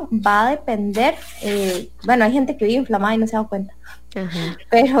inflamación va a depender, bueno, hay gente que vive inflamada y no se da cuenta. Ajá.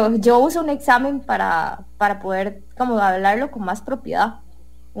 Pero yo uso un examen para poder como hablarlo con más propiedad.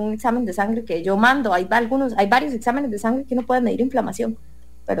 Un examen de sangre que yo mando, hay varios exámenes de sangre que no pueden medir inflamación.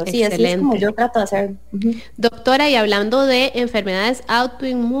 Pero sí, así es como yo trato de hacer. Doctora, y hablando de enfermedades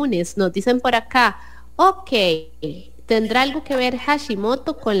autoinmunes, nos dicen por acá, ok, ¿tendrá algo que ver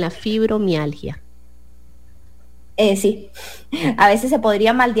Hashimoto con la fibromialgia? Sí, a veces se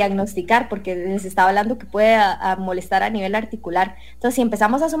podría mal diagnosticar porque les estaba hablando que puede molestar a nivel articular. Entonces, si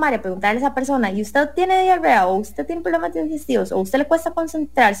empezamos a sumar y a preguntarle a esa persona, ¿y usted tiene diarrea? ¿O usted tiene problemas digestivos? ¿O usted le cuesta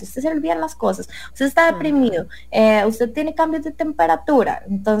concentrarse? ¿Usted se le olvidan las cosas? ¿Usted está deprimido? ¿Usted tiene cambios de temperatura?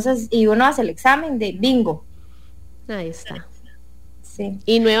 Entonces, y uno hace el examen de bingo. Ahí está. Sí.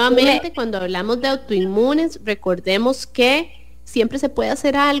 Y nuevamente, cuando hablamos de autoinmunes, recordemos que siempre se puede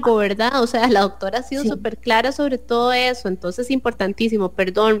hacer algo, ¿verdad? O sea, la doctora ha sido súper clara sobre todo eso, entonces es importantísimo.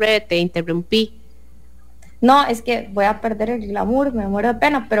 Perdón, Rebe, te interrumpí. No, es que voy a perder el glamour, me muero de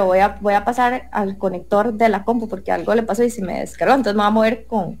pena, pero voy a pasar al conector de la compu porque algo le pasó y se me descargó, entonces me voy a mover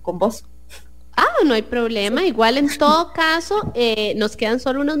con vos. No hay problema, igual en todo caso nos quedan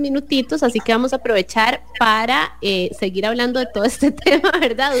solo unos minutitos, así que vamos a aprovechar para seguir hablando de todo este tema,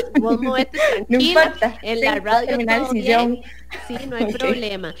 ¿verdad? Vos movete tranquila, no importa, en la radio todo bien. Sí, no hay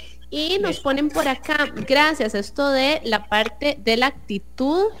problema. Y nos ponen por acá, gracias, esto de la parte de la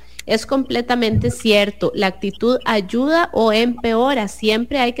actitud es completamente cierto. La actitud ayuda o empeora.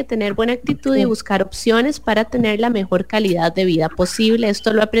 Siempre hay que tener buena actitud y buscar opciones para tener la mejor calidad de vida posible.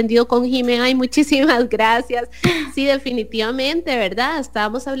 Esto lo he aprendido con Jimena y muchísimas gracias. Sí, definitivamente, ¿verdad?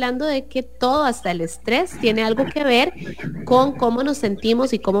 Estábamos hablando de que todo, hasta el estrés, tiene algo que ver con cómo nos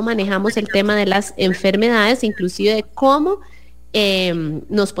sentimos y cómo manejamos el tema de las enfermedades, inclusive de cómo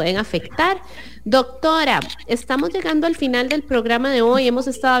nos pueden afectar. Doctora, estamos llegando al final del programa de hoy. Hemos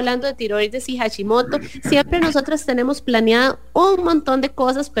estado hablando de tiroides y Hashimoto. Siempre nosotras tenemos planeado un montón de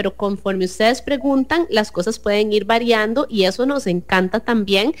cosas, pero conforme ustedes preguntan, las cosas pueden ir variando y eso nos encanta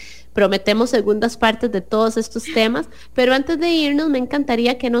también. Prometemos segundas partes de todos estos temas, pero antes de irnos me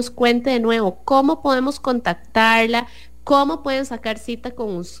encantaría que nos cuente de nuevo cómo podemos contactarla, cómo pueden sacar cita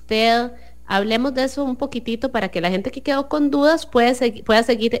con usted. Hablemos de eso un poquitito para que la gente que quedó con dudas pueda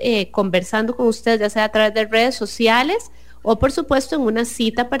seguir conversando con ustedes, ya sea a través de redes sociales o por supuesto en una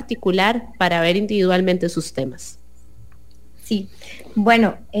cita particular para ver individualmente sus temas. Sí,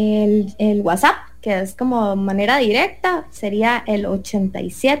 bueno, el WhatsApp, que es como manera directa, sería el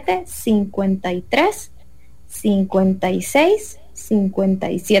 87 53 56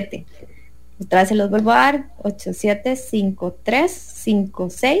 57. Otra vez se los vuelvo a dar, 87 53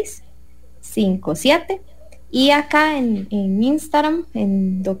 56 57. Y acá en Instagram,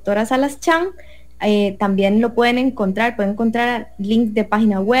 en Doctora Salas Chan, también lo pueden encontrar link de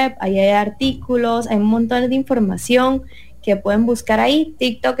página web, ahí hay artículos, hay un montón de información que pueden buscar ahí.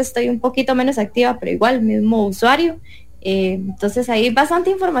 TikTok estoy un poquito menos activa, pero igual, mismo usuario. Entonces ahí hay bastante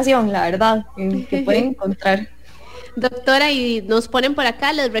información, la verdad, que pueden encontrar. Doctora, y nos ponen por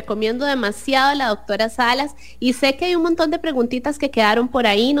acá, les recomiendo demasiado a la doctora Salas y sé que hay un montón de preguntitas que quedaron por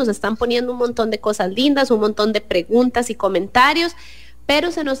ahí, nos están poniendo un montón de cosas lindas, un montón de preguntas y comentarios,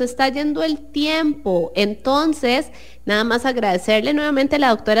 pero se nos está yendo el tiempo. Entonces, nada más agradecerle nuevamente a la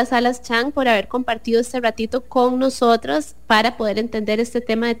doctora Salas Chan por haber compartido este ratito con nosotros para poder entender este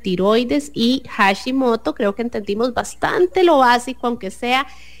tema de tiroides y Hashimoto. Creo que entendimos bastante lo básico, aunque sea,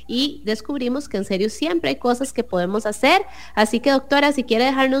 y descubrimos que en serio siempre hay cosas que podemos hacer. Así que, doctora, si quiere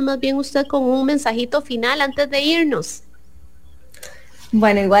dejarnos más bien usted con un mensajito final antes de irnos.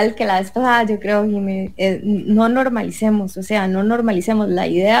 Bueno, igual que la vez pasada, yo creo que no normalicemos la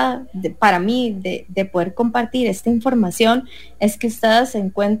idea para mí de poder compartir esta información es que ustedes se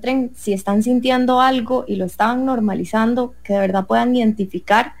encuentren, si están sintiendo algo y lo estaban normalizando, que de verdad puedan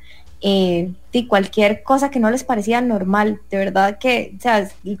identificar de cualquier cosa que no les parecía normal. De verdad que, o sea,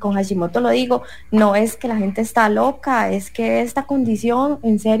 y con Hashimoto lo digo, no es que la gente está loca, es que esta condición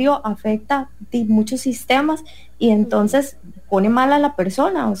en serio afecta muchos sistemas y entonces pone mal a la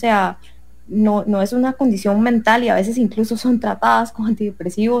persona. O sea, no es una condición mental y a veces incluso son tratadas con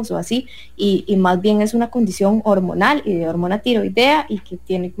antidepresivos o así, y más bien es una condición hormonal y de hormona tiroidea y que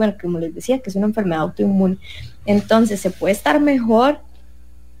tiene, bueno, como les decía, que es una enfermedad autoinmune. Entonces se puede estar mejor,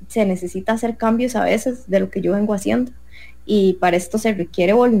 se necesita hacer cambios a veces de lo que yo vengo haciendo y para esto se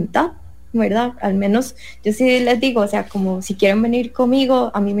requiere voluntad, ¿verdad? Al menos yo sí les digo, o sea, como si quieren venir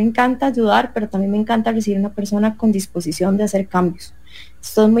conmigo, a mí me encanta ayudar, pero también me encanta recibir una persona con disposición de hacer cambios.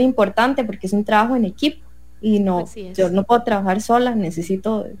 Esto es muy importante porque es un trabajo en equipo y yo no puedo trabajar sola,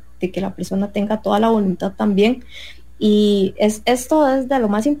 necesito de que la persona tenga toda la voluntad también. Y esto es de lo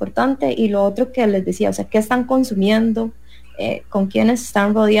más importante. Y lo otro que les decía, o sea, ¿qué están consumiendo? Con quiénes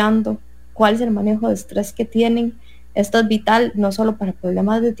están rodeando, cuál es el manejo de estrés que tienen. Esto es vital no solo para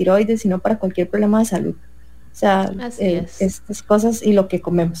problemas de tiroides, sino para cualquier problema de salud. O sea, estas cosas y lo que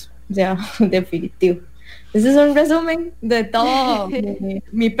comemos, o sea, definitivo. Ese es un resumen de todo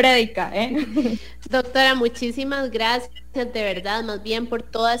mi prédica, Doctora, muchísimas gracias, de verdad, más bien por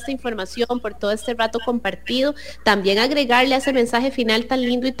toda esta información, por todo este rato compartido. También agregarle a ese mensaje final tan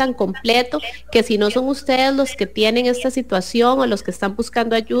lindo y tan completo, que si no son ustedes los que tienen esta situación o los que están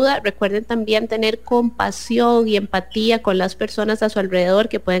buscando ayuda, recuerden también tener compasión y empatía con las personas a su alrededor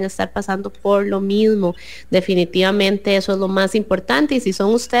que pueden estar pasando por lo mismo. Definitivamente eso es lo más importante, y si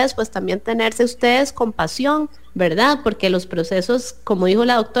son ustedes, pues también tenerse ustedes compasión, ¿verdad? Porque los procesos, como dijo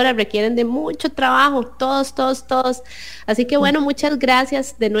la doctora, requieren de mucho trabajo, todos. Así que bueno, muchas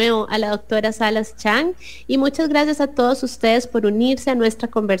gracias de nuevo a la doctora Salas Chan y muchas gracias a todos ustedes por unirse a nuestra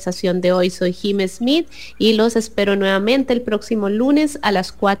conversación de hoy. Soy Jim Smith y los espero nuevamente el próximo lunes a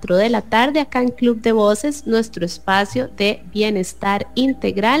las 4 de la tarde acá en Club de Voces, nuestro espacio de bienestar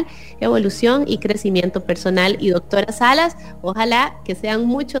integral, evolución y crecimiento personal. Y doctora Salas, ojalá que sean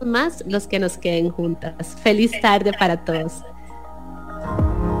muchos más los que nos queden juntas. Feliz tarde para todos.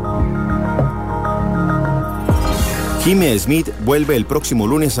 Jime Smith vuelve el próximo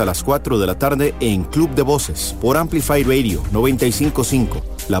lunes a las 4 de la tarde en Club de Voces por Amplify Radio 955,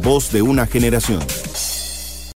 la voz de una generación.